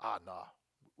said, nah,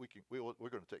 we're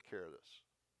going to take care of this.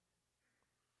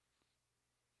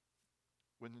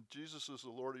 When Jesus is the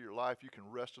Lord of your life, you can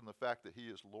rest in the fact that he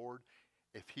is Lord.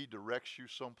 If he directs you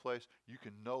someplace, you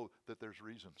can know that there's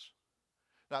reasons.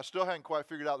 Now, I still hadn't quite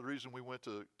figured out the reason we went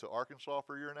to Arkansas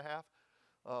for a year and a half.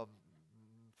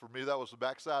 For me, that was the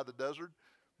backside of the desert.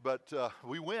 But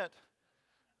we went,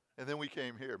 and then we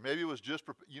came here. Maybe it was just,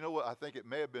 you know what, I think it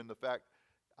may have been the fact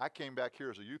I came back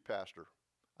here as a youth pastor.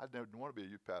 I didn't want to be a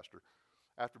youth pastor.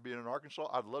 After being in Arkansas,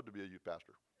 I'd love to be a youth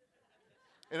pastor.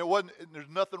 And there's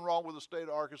nothing wrong with the state of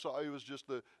Arkansas. It was just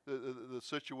the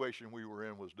situation we were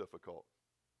in was difficult.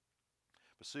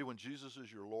 But see, when Jesus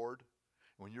is your Lord,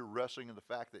 when you're resting in the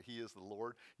fact that he is the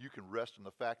Lord, you can rest in the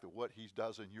fact that what he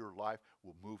does in your life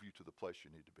will move you to the place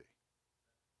you need to be.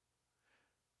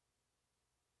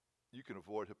 You can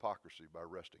avoid hypocrisy by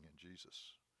resting in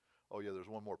Jesus. Oh yeah, there's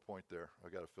one more point there. I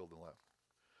got to fill the lap.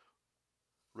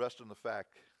 Rest in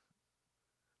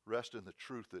the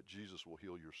truth that Jesus will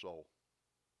heal your soul.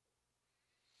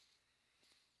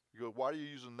 You go, why are you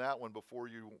using that one before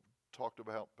you talked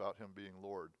about him being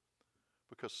Lord?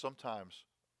 Because sometimes,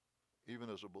 even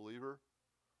as a believer,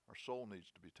 our soul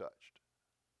needs to be touched.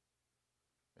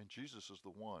 And Jesus is the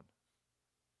one.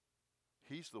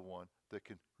 He's the one that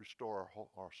can restore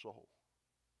our soul.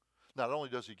 Not only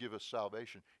does he give us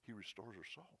salvation, he restores our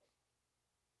soul.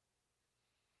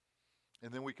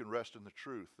 And then we can rest in the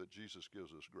truth that Jesus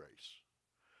gives us grace.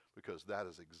 Because that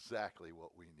is exactly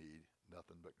what we need,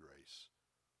 nothing but grace.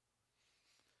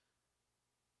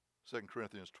 2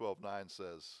 Corinthians 12:9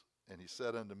 says, and he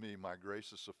said unto me, my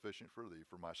grace is sufficient for thee,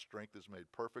 for my strength is made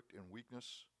perfect in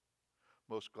weakness.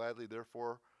 Most gladly,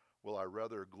 therefore, will I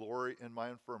rather glory in my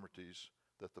infirmities,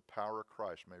 that the power of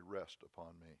Christ may rest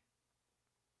upon me.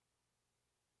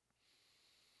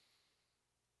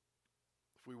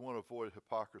 If we want to avoid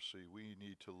hypocrisy, we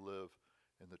need to live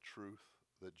in the truth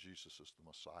that Jesus is the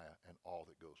Messiah and all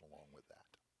that goes along with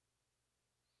that.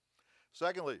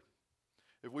 Secondly,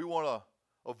 if we want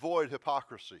to avoid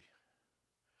hypocrisy,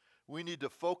 we need to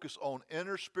focus on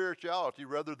inner spirituality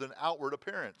rather than outward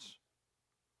appearance.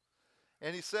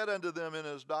 And he said unto them in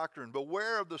his doctrine,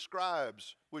 beware of the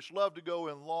scribes, which love to go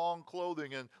in long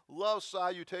clothing, and love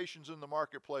salutations in the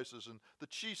marketplaces, and the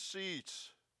chief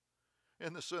seats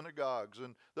in the synagogues,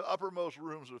 and the uppermost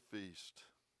rooms of feast.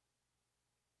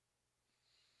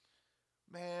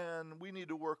 Man, we need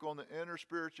to work on the inner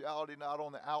spirituality, not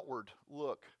on the outward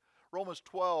look. Romans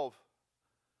 12,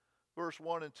 verse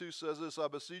 1 and 2 says this, I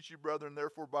beseech you, brethren,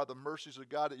 therefore, by the mercies of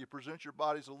God, that you present your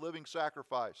bodies a living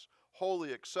sacrifice,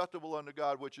 holy, acceptable unto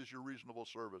God, which is your reasonable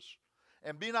service.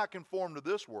 And be not conformed to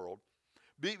this world,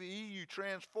 be ye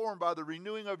transformed by the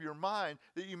renewing of your mind,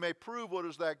 that you may prove what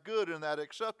is that good and that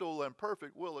acceptable and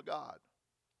perfect will of God.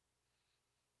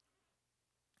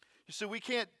 You see,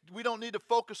 we don't need to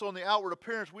focus on the outward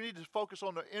appearance. We need to focus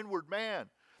on the inward man,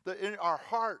 our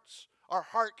hearts, our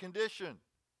heart condition.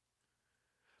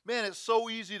 Man, it's so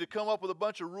easy to come up with a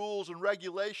bunch of rules and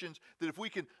regulations that if we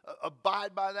can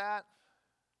abide by that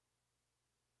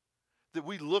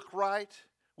we look right,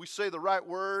 we say the right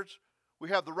words, we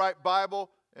have the right Bible,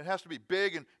 and it has to be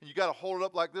big, and you got to hold it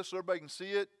up like this so everybody can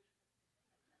see it.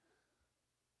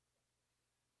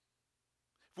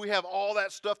 If we have all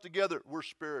that stuff together, we're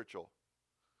spiritual.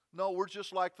 No, we're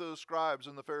just like the scribes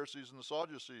and the Pharisees and the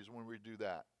Sadducees when we do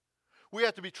that. We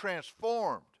have to be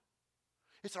transformed.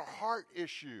 It's a heart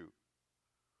issue.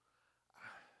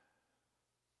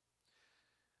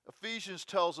 Ephesians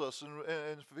tells us in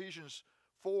Ephesians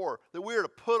 4 that we are to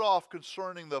put off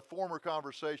concerning the former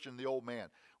conversation, the old man.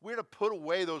 We're to put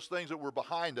away those things that were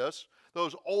behind us,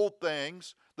 those old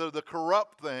things, the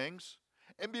corrupt things,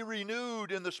 and be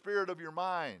renewed in the spirit of your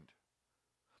mind.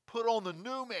 Put on the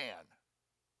new man,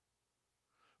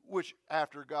 which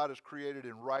after God is created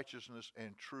in righteousness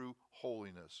and true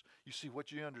holiness. You see,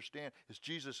 what you understand is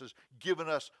Jesus has given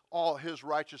us all his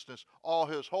righteousness, all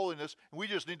his holiness, and we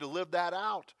just need to live that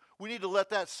out. We need to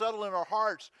let that settle in our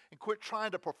hearts and quit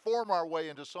trying to perform our way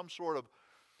into some sort of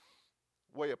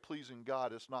way of pleasing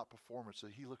God. It's not performance,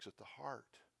 that he looks at the heart.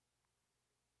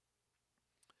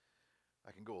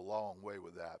 I can go a long way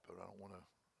with that, but I don't want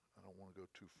to go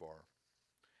too far.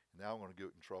 Now I'm going to get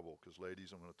in trouble because,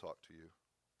 ladies, I'm going to talk to you.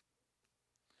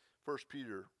 1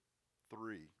 Peter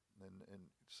 3, and it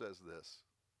says this.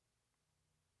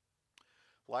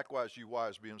 Likewise, you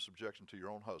wives, be in subjection to your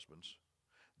own husbands,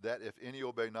 that if any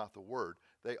obey not the word,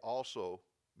 they also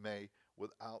may,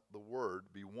 without the word,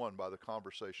 be won by the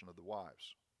conversation of the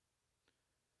wives,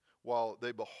 while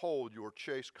they behold your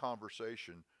chaste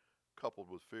conversation coupled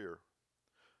with fear.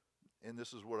 And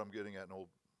this is what I'm getting at,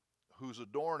 whose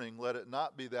adorning, let it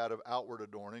not be that of outward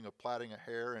adorning, of plaiting a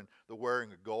hair and the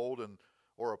wearing of gold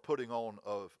or a putting on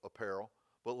of apparel,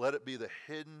 but let it be the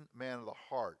hidden man of the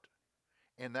heart,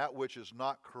 and that which is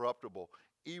not corruptible,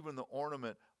 even the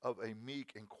ornament of a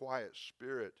meek and quiet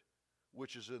spirit,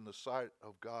 which is in the sight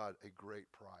of God a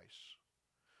great price.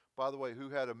 By the way, who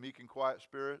had a meek and quiet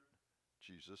spirit?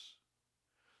 Jesus.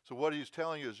 So what he's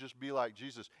telling you is just be like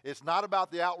Jesus. It's not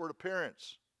about the outward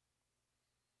appearance.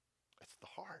 It's the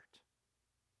heart.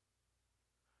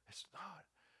 It's not.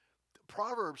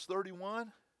 Proverbs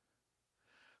 31.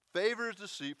 Favor is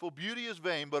deceitful, beauty is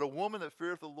vain, but a woman that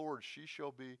feareth the Lord, she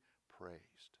shall be praised.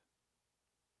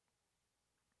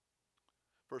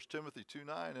 1 Timothy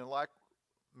 2:9, in like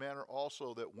manner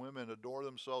also that women adore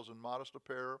themselves in modest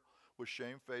apparel, with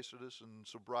shamefacedness and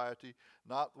sobriety,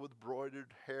 not with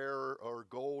broidered hair or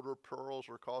gold or pearls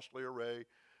or costly array,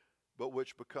 but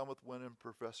which becometh women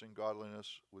professing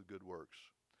godliness with good works.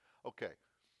 Okay,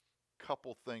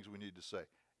 couple things we need to say.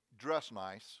 Dress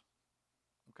nice.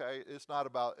 Okay, it's not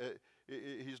about,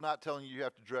 he's not telling you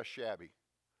have to dress shabby.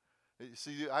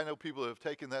 See, I know people have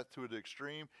taken that to the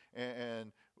extreme,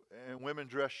 and women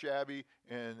dress shabby,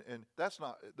 and that's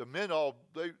not, the men I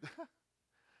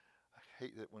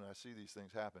hate it when I see these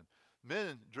things happen.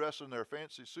 Men dress in their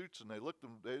fancy suits, and they look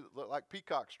like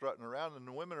peacocks strutting around, and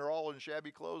the women are all in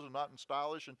shabby clothes and not in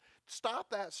stylish, and stop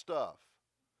that stuff.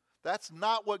 That's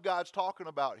not what God's talking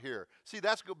about here. See,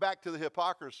 that's go back to the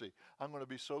hypocrisy. I'm going to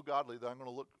be so godly that I'm going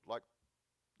to look like,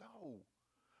 no.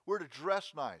 We're to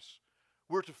dress nice.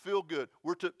 We're to feel good.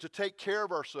 We're to take care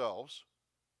of ourselves.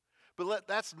 But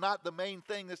that's not the main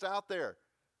thing that's out there.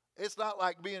 It's not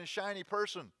like being a shiny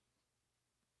person.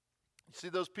 You see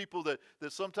those people that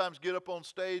sometimes get up on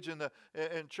stage in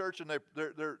church, and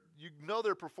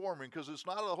they're performing because it's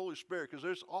not of the Holy Spirit, because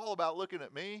it's all about looking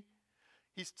at me.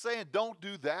 He's saying, don't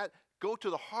do that. Go to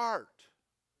the heart.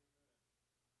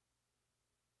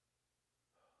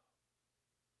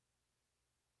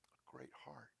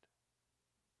 heart.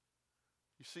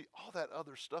 You see, all that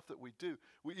other stuff that we do,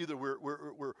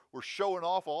 we're showing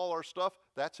off all our stuff,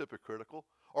 that's hypocritical.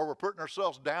 Or we're putting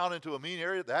ourselves down into a mean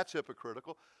area, that's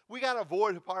hypocritical. We got to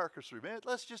avoid hypocrisy, man.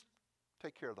 Let's just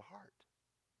take care of the heart.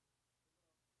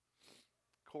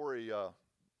 Corey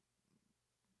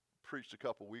preached a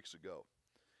couple weeks ago,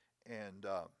 and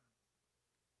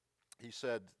he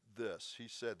said this. He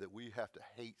said that we have to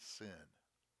hate sin.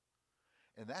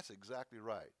 And that's exactly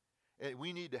right. And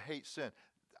we need to hate sin.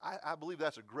 I believe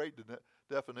that's a great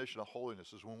definition of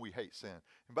holiness, is when we hate sin.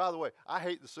 And by the way, I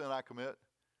hate the sin I commit.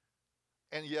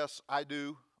 And yes, I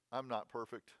do. I'm not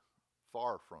perfect.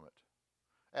 Far from it.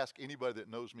 Ask anybody that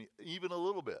knows me even a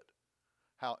little bit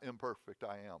how imperfect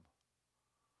I am.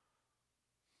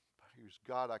 But here's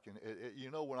God,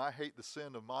 when I hate the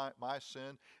sin of my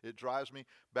sin, it drives me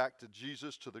back to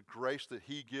Jesus, to the grace that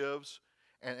he gives.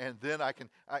 And then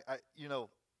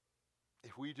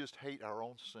if we just hate our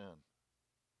own sin,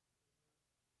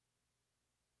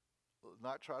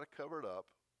 not try to cover it up,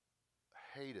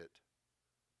 hate it,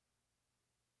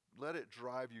 let it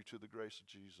drive you to the grace of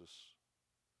Jesus.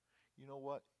 You know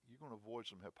what? You're going to avoid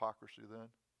some hypocrisy then.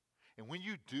 And when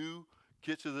you do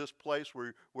get to this place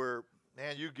where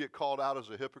man, you get called out as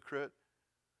a hypocrite,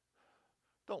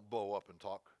 don't bow up and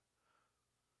talk.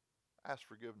 Ask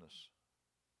forgiveness.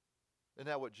 Isn't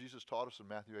that what Jesus taught us in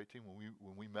Matthew 18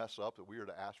 when we mess up, that we are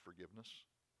to ask forgiveness?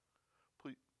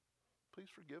 Please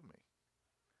forgive me.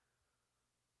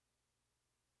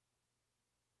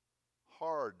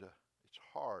 It's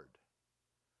hard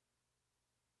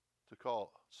to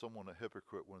call someone a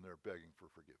hypocrite when they're begging for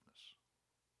forgiveness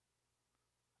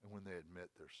and when they admit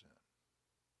their sin.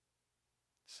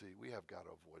 See, we have got to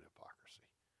avoid hypocrisy.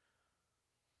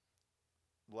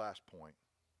 Last point,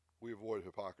 we avoid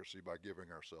hypocrisy by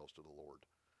giving ourselves to the Lord.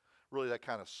 Really, that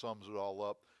kind of sums it all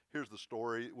up. Here's the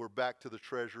story. We're back to the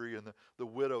treasury, and the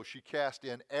widow, she cast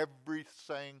in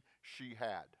everything she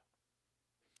had.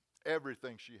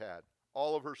 Everything she had.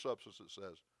 All of her substance, it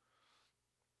says.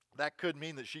 That could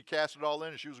mean that she cast it all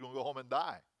in and she was going to go home and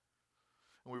die.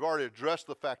 And we've already addressed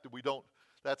the fact that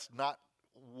that's not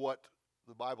what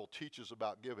the Bible teaches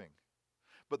about giving.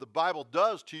 But the Bible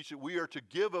does teach that we are to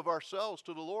give of ourselves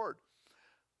to the Lord.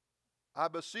 I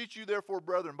beseech you, therefore,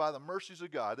 brethren, by the mercies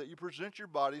of God, that you present your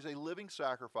bodies a living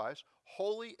sacrifice,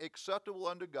 holy, acceptable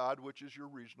unto God, which is your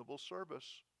reasonable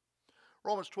service.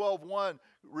 Romans 12:1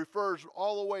 refers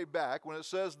all the way back, when it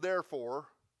says therefore,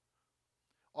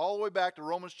 all the way back to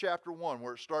Romans chapter 1,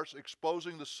 where it starts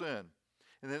exposing the sin.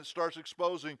 And then it starts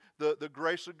exposing the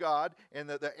grace of God and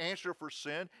the answer for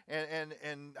sin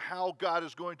and how God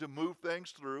is going to move things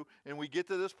through. And we get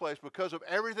to this place because of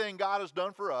everything God has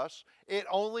done for us. It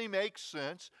only makes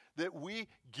sense that we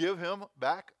give him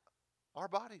back our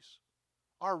bodies,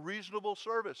 our reasonable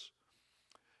service.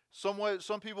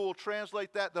 Some people will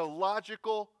translate that the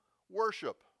logical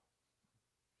worship.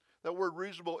 That word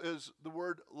reasonable is the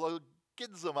word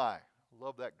logizomai. I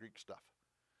love that Greek stuff.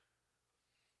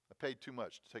 I paid too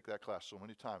much to take that class so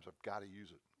many times. I've got to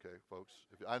use it, okay, folks?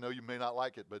 I know you may not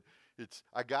like it, but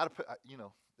I got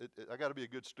to be a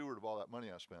good steward of all that money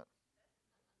I spent.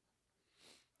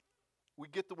 We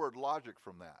get the word logic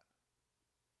from that.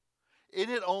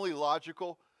 Isn't it only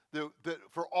logical that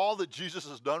for all that Jesus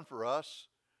has done for us,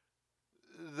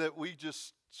 that we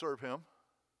just serve him?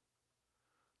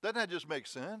 Doesn't that just make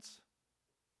sense?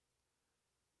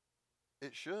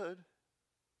 It should.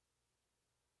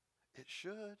 It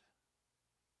should.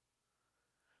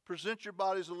 Present your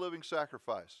body as a living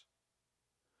sacrifice.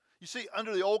 You see,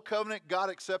 under the old covenant, God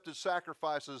accepted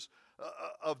sacrifices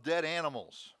of dead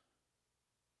animals.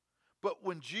 But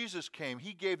when Jesus came,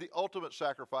 he gave the ultimate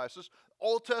sacrifices.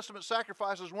 Old Testament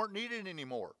sacrifices weren't needed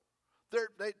anymore. You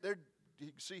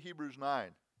can see Hebrews 9.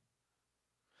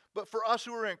 But for us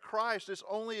who are in Christ, its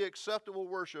only acceptable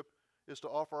worship is to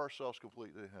offer ourselves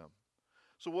completely to him.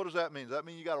 So what does that mean? Does that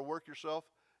mean you got to work yourself?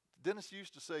 Dennis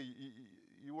used to say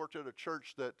you worked at a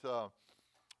church that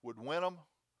would win them,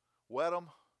 wet them,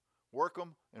 work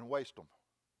them, and waste them.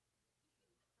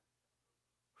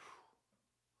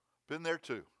 Been there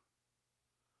too.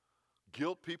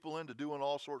 Guilt people into doing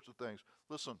all sorts of things.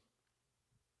 Listen,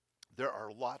 there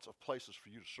are lots of places for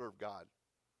you to serve God.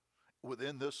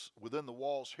 Within the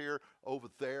walls here, over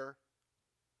there.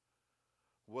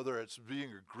 Whether it's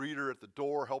being a greeter at the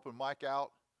door, helping Mike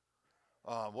out.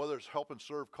 Whether it's helping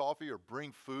serve coffee or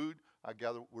bring food. I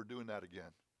gather we're doing that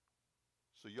again.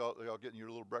 So y'all getting your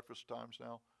little breakfast times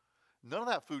now? None of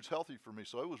that food's healthy for me,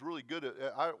 so it was really good.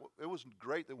 It was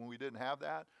great that when we didn't have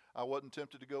that, I wasn't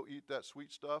tempted to go eat that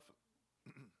sweet stuff.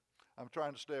 I'm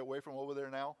trying to stay away from over there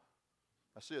now.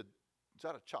 I see is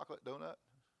that a chocolate donut?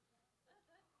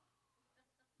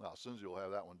 Now, Cindy will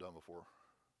have that one done before.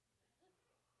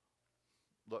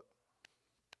 Look.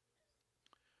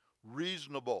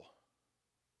 Reasonable.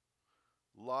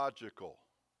 Logical.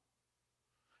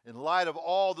 In light of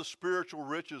all the spiritual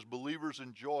riches believers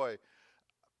enjoy,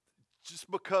 just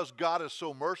because God is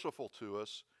so merciful to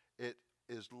us, it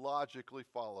is logically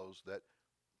follows that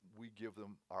we give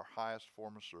them our highest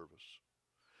form of service.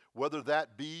 Whether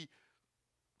that be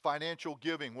financial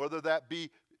giving, whether that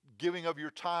be giving of your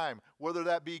time, whether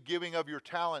that be giving of your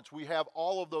talents, we have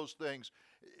all of those things.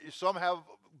 Some have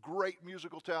great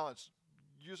musical talents.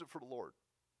 Use it for the Lord.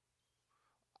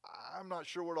 I'm not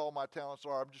sure what all my talents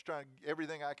are. I'm just trying to,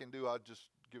 everything I can do, I'll just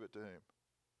give it to Him.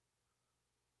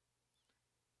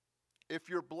 If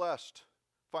you're blessed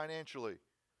financially,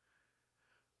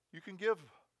 you can give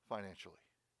financially.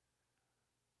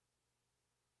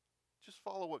 Just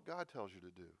follow what God tells you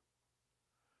to do.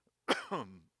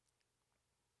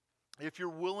 If you're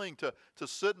willing to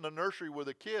sit in the nursery with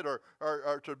a kid or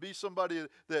to be somebody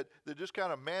that just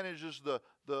kind of manages the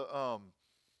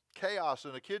chaos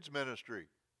in a kid's ministry,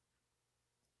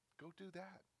 go do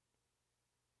that.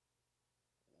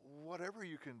 Whatever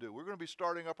you can do. We're going to be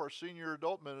starting up our senior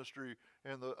adult ministry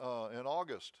in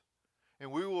August,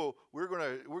 and we're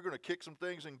going to kick some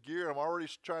things in gear. I'm already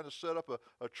trying to set up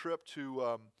a trip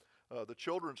to the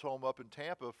children's home up in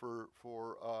Tampa for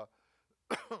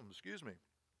excuse me,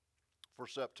 for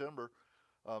September.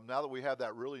 Now that we have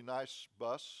that really nice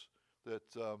bus that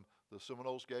the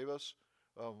Seminoles gave us,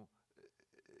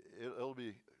 it'll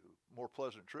be more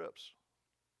pleasant trips.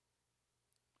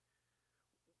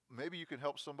 Maybe you can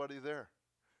help somebody there.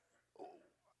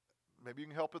 Maybe you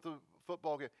can help at the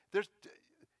football game.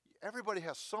 Everybody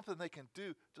has something they can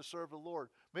do to serve the Lord.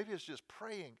 Maybe it's just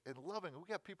praying and loving. We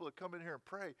got people that come in here and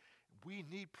pray. We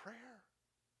need prayer.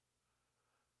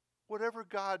 Whatever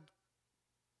God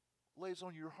lays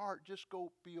on your heart, just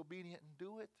go be obedient and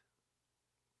do it.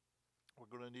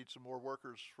 We're going to need some more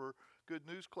workers for Good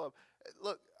News Club.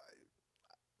 Look,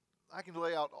 I can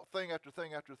lay out thing after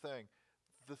thing after thing.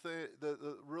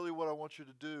 Really what I want you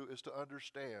to do is to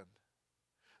understand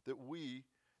that we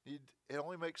need, it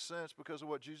only makes sense because of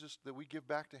what Jesus, that we give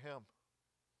back to Him.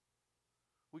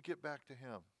 We get back to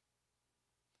Him.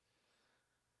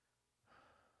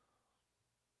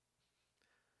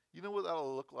 You know what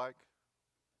that'll look like?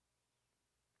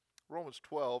 Romans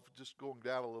 12, just going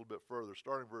down a little bit further,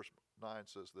 starting verse 9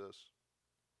 says this.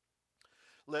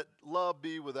 Let love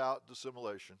be without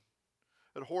dissimulation.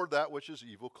 Abhor that which is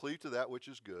evil, cleave to that which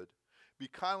is good. Be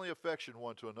kindly affectionate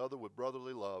one to another with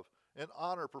brotherly love, and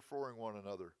honor preferring one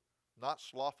another. Not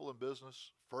slothful in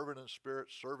business, fervent in spirit,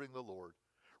 serving the Lord.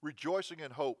 Rejoicing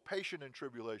in hope, patient in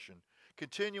tribulation,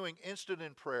 continuing instant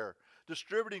in prayer,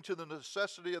 distributing to the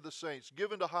necessity of the saints,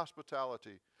 given to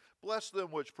hospitality. Bless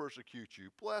them which persecute you,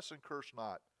 bless and curse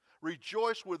not.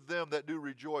 Rejoice with them that do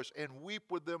rejoice, and weep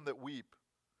with them that weep.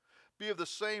 Be of the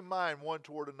same mind one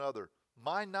toward another.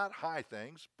 Mind not high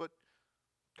things, but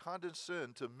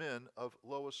condescend to men of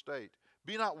low estate.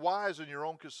 Be not wise in your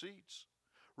own conceits.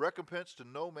 Recompense to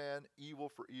no man evil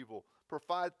for evil.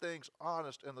 Provide things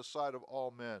honest in the sight of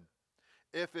all men.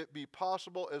 If it be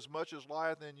possible, as much as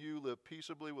lieth in you, live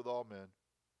peaceably with all men.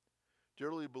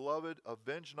 Dearly beloved,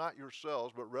 avenge not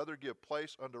yourselves, but rather give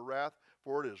place unto wrath,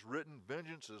 for it is written,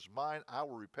 Vengeance is mine, I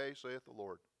will repay, saith the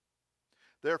Lord.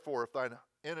 Therefore, if thine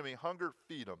enemy hunger,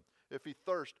 feed him. If he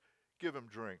thirst, give him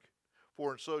drink.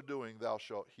 For in so doing thou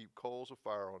shalt heap coals of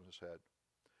fire on his head.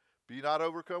 Be not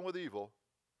overcome with evil,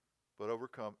 but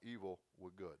overcome evil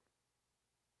with good.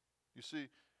 You see,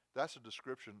 that's a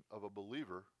description of a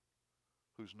believer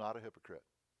who's not a hypocrite.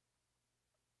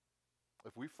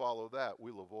 If we follow that,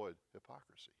 we'll avoid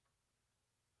hypocrisy.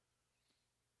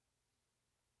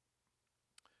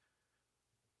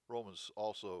 Romans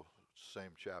also,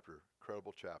 same chapter,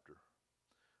 incredible chapter,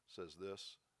 says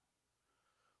this.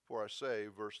 For I say,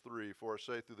 verse 3, for I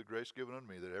say through the grace given unto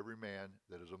me that every man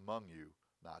that is among you,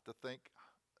 not to think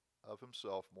of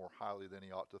himself more highly than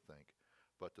he ought to think,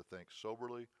 but to think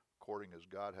soberly, according as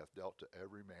God hath dealt to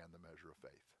every man the measure of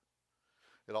faith.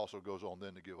 It also goes on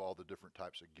then to give all the different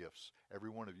types of gifts. Every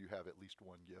one of you have at least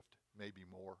one gift, maybe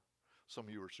more. Some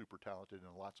of you are super talented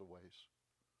in lots of ways.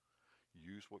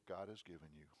 Use what God has given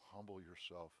you. Humble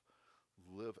yourself.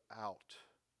 Live out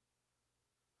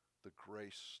the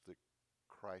grace that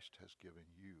Christ has given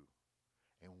you.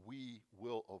 And we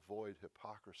will avoid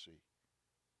hypocrisy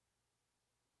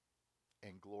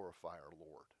and glorify our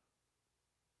Lord.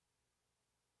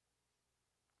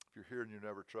 If you're here and you've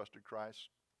never trusted Christ,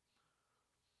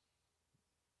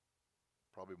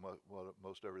 probably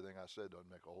most everything I said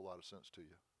doesn't make a whole lot of sense to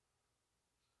you.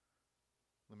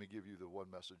 Let me give you the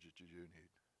one message that you do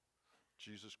need.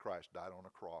 Jesus Christ died on a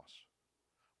cross,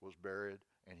 was buried,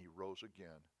 and he rose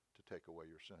again to take away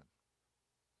your sin.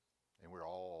 And we're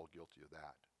all guilty of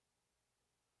that.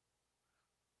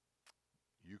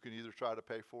 You can either try to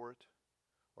pay for it,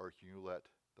 or can you let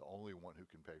the only one who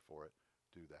can pay for it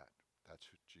do that? That's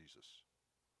Jesus.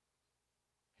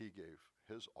 He gave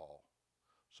his all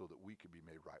so that we could be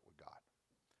made right with God.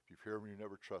 If you've heard me, you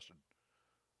never trusted,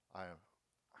 I'll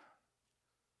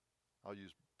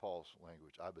use Paul's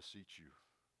language. I beseech you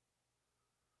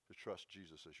to trust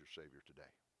Jesus as your Savior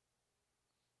today.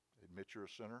 Admit you're a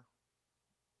sinner.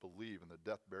 Believe in the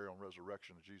death, burial, and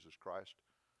resurrection of Jesus Christ,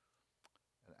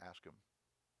 and ask him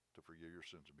to forgive your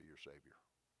sins and be your Savior.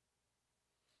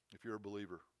 If you're a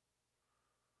believer,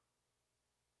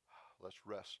 let's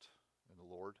rest in the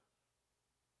Lord.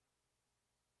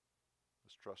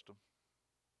 Let's trust him.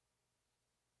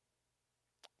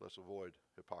 Let's avoid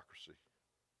hypocrisy.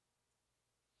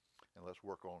 And let's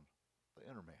work on the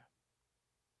inner man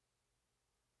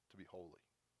to be holy,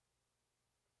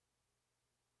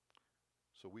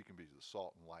 so we can be the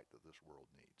salt and light that this world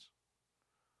needs.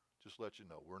 Just let you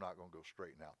know, we're not going to go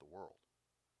straighten out the world,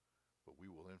 but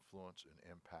we will influence and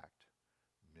impact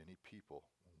many people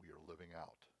when we are living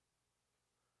out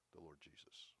the Lord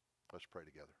Jesus. Let's pray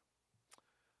together.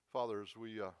 Father, as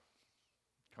we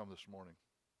come this morning,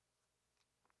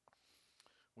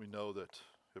 we know that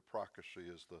hypocrisy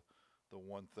is the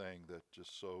one thing that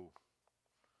just so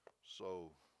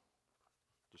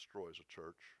destroys a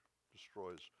church,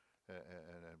 destroys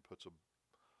and puts a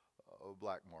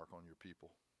black mark on your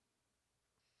people.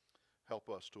 Help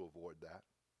us to avoid that.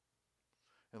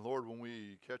 And Lord, when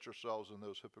we catch ourselves in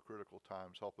those hypocritical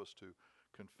times, help us to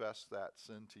confess that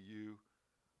sin to you,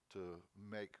 to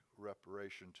make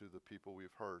reparation to the people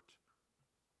we've hurt.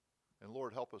 And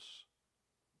Lord, help us,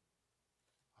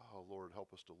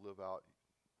 to live out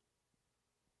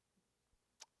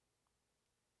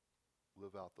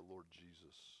the Lord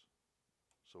Jesus,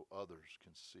 so others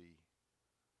can see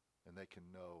and they can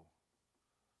know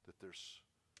that there's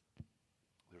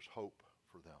hope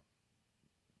for them.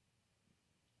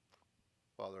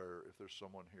 Father, if there's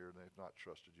someone here and they've not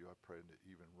trusted you, I pray that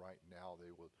even right now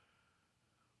they would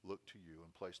look to you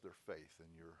and place their faith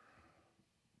in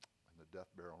the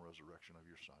death, burial, and resurrection of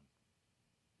your Son.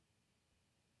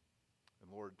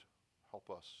 And Lord, help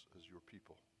us as your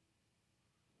people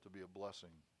to be a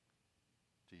blessing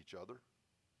to each other,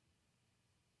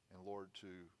 and Lord,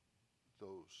 to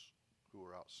those who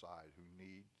are outside who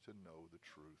need to know the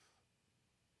truth.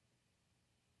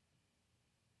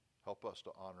 Help us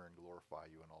to honor and glorify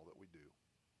you in all that we do.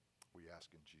 We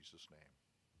ask in Jesus' name.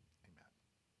 Amen.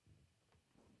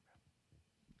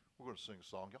 We're going to sing a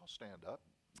song. Y'all stand up.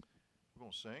 We're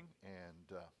going to sing,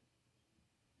 and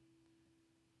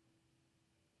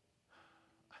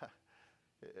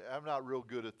I'm not real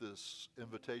good at this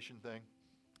invitation thing.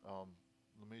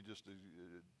 Let me just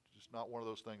not one of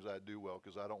those things I do well,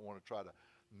 because I don't want to try to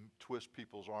twist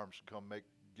people's arms and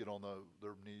get on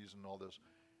their knees and all this.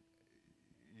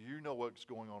 You know what's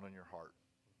going on in your heart.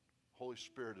 Holy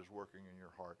Spirit is working in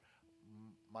your heart.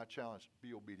 My challenge,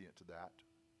 be obedient to that.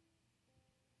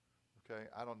 Okay?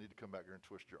 I don't need to come back here and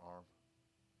twist your arm.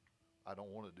 I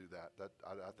don't want to do that.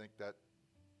 I think that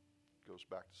goes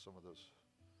back to some of this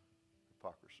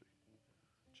hypocrisy.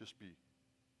 Just be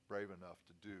brave enough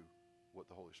to do what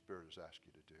the Holy Spirit has asked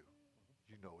you to do.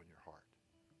 You know in your heart.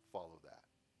 Follow that.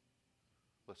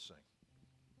 Let's sing.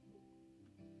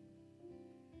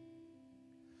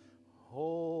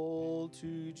 Hold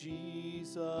to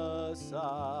Jesus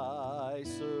I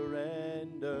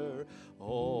surrender.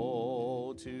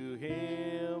 All to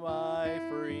him I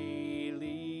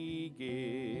freely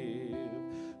give.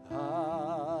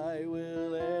 I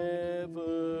will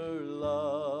ever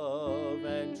love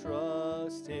and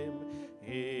trust him,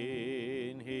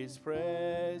 in his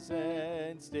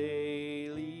presence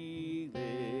daily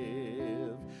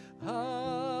live.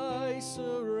 I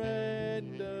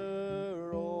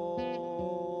surrender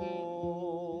all.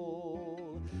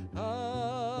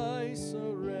 I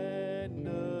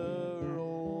surrender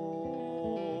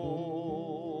all.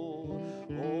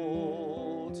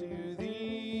 All to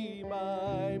thee,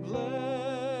 my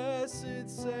blessed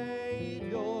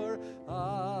Savior,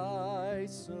 I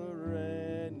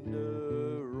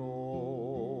surrender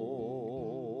all.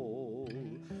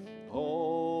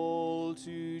 All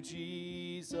to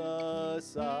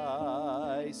Jesus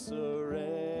I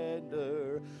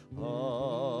surrender.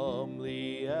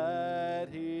 Humbly at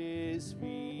his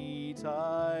feet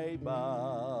I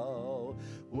bow.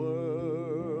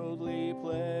 Worldly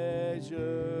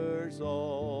pleasures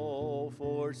all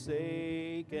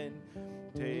forsaken,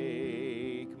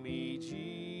 take me,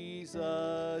 Jesus,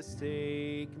 Jesus,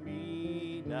 take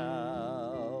me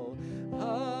now.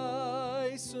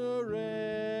 I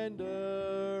surrender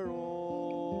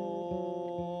all.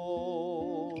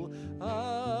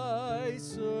 I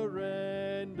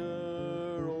surrender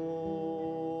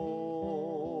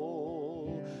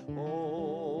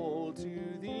all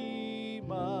to Thee,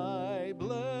 my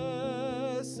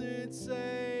blessed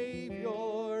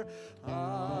Savior.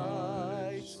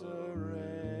 I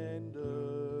surrender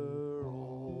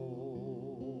all.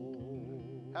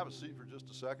 Have a seat for just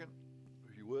a second,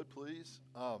 if you would, please.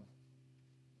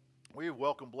 We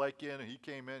welcomed Blake in, and he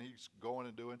came in. He's going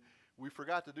and doing. We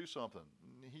forgot to do something.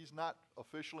 He's not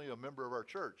officially a member of our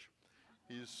church.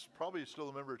 He's probably still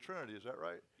a member of Trinity. Is that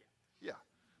right? Yeah.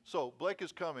 So Blake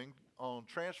is coming on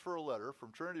transfer a letter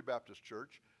from Trinity Baptist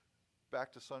Church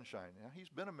back to Sonshine. Now, he's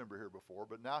been a member here before,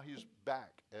 but now he's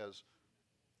back as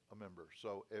a member.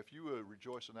 So if you would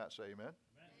rejoice in that, say amen.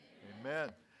 Amen.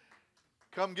 Amen.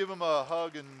 Come give him a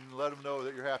hug and let him know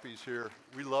that you're happy he's here.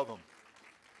 We love him.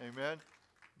 Amen.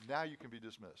 Now you can be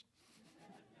dismissed.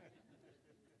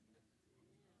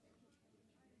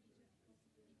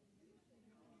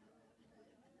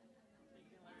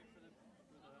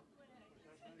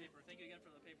 Thank you again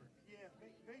for the paper. Yeah,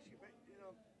 basically,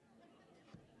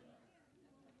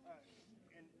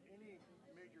 in any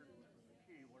major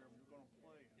key, whatever you're going to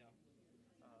play,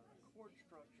 the chord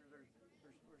structure, there's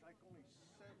like only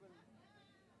 7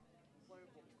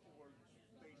 playable chords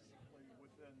basically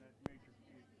within that major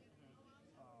key.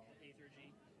 A through G.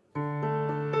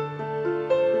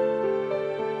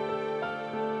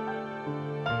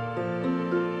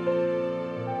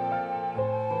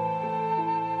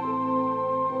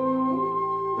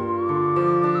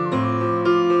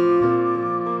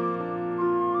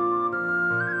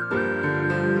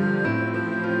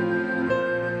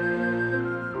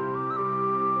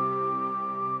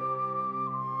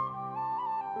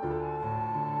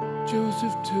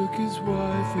 Joseph took his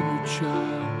wife and her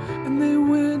child, and they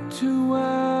went to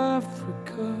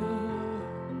Africa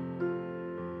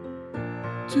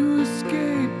to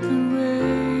escape the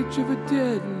rage of a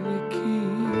dead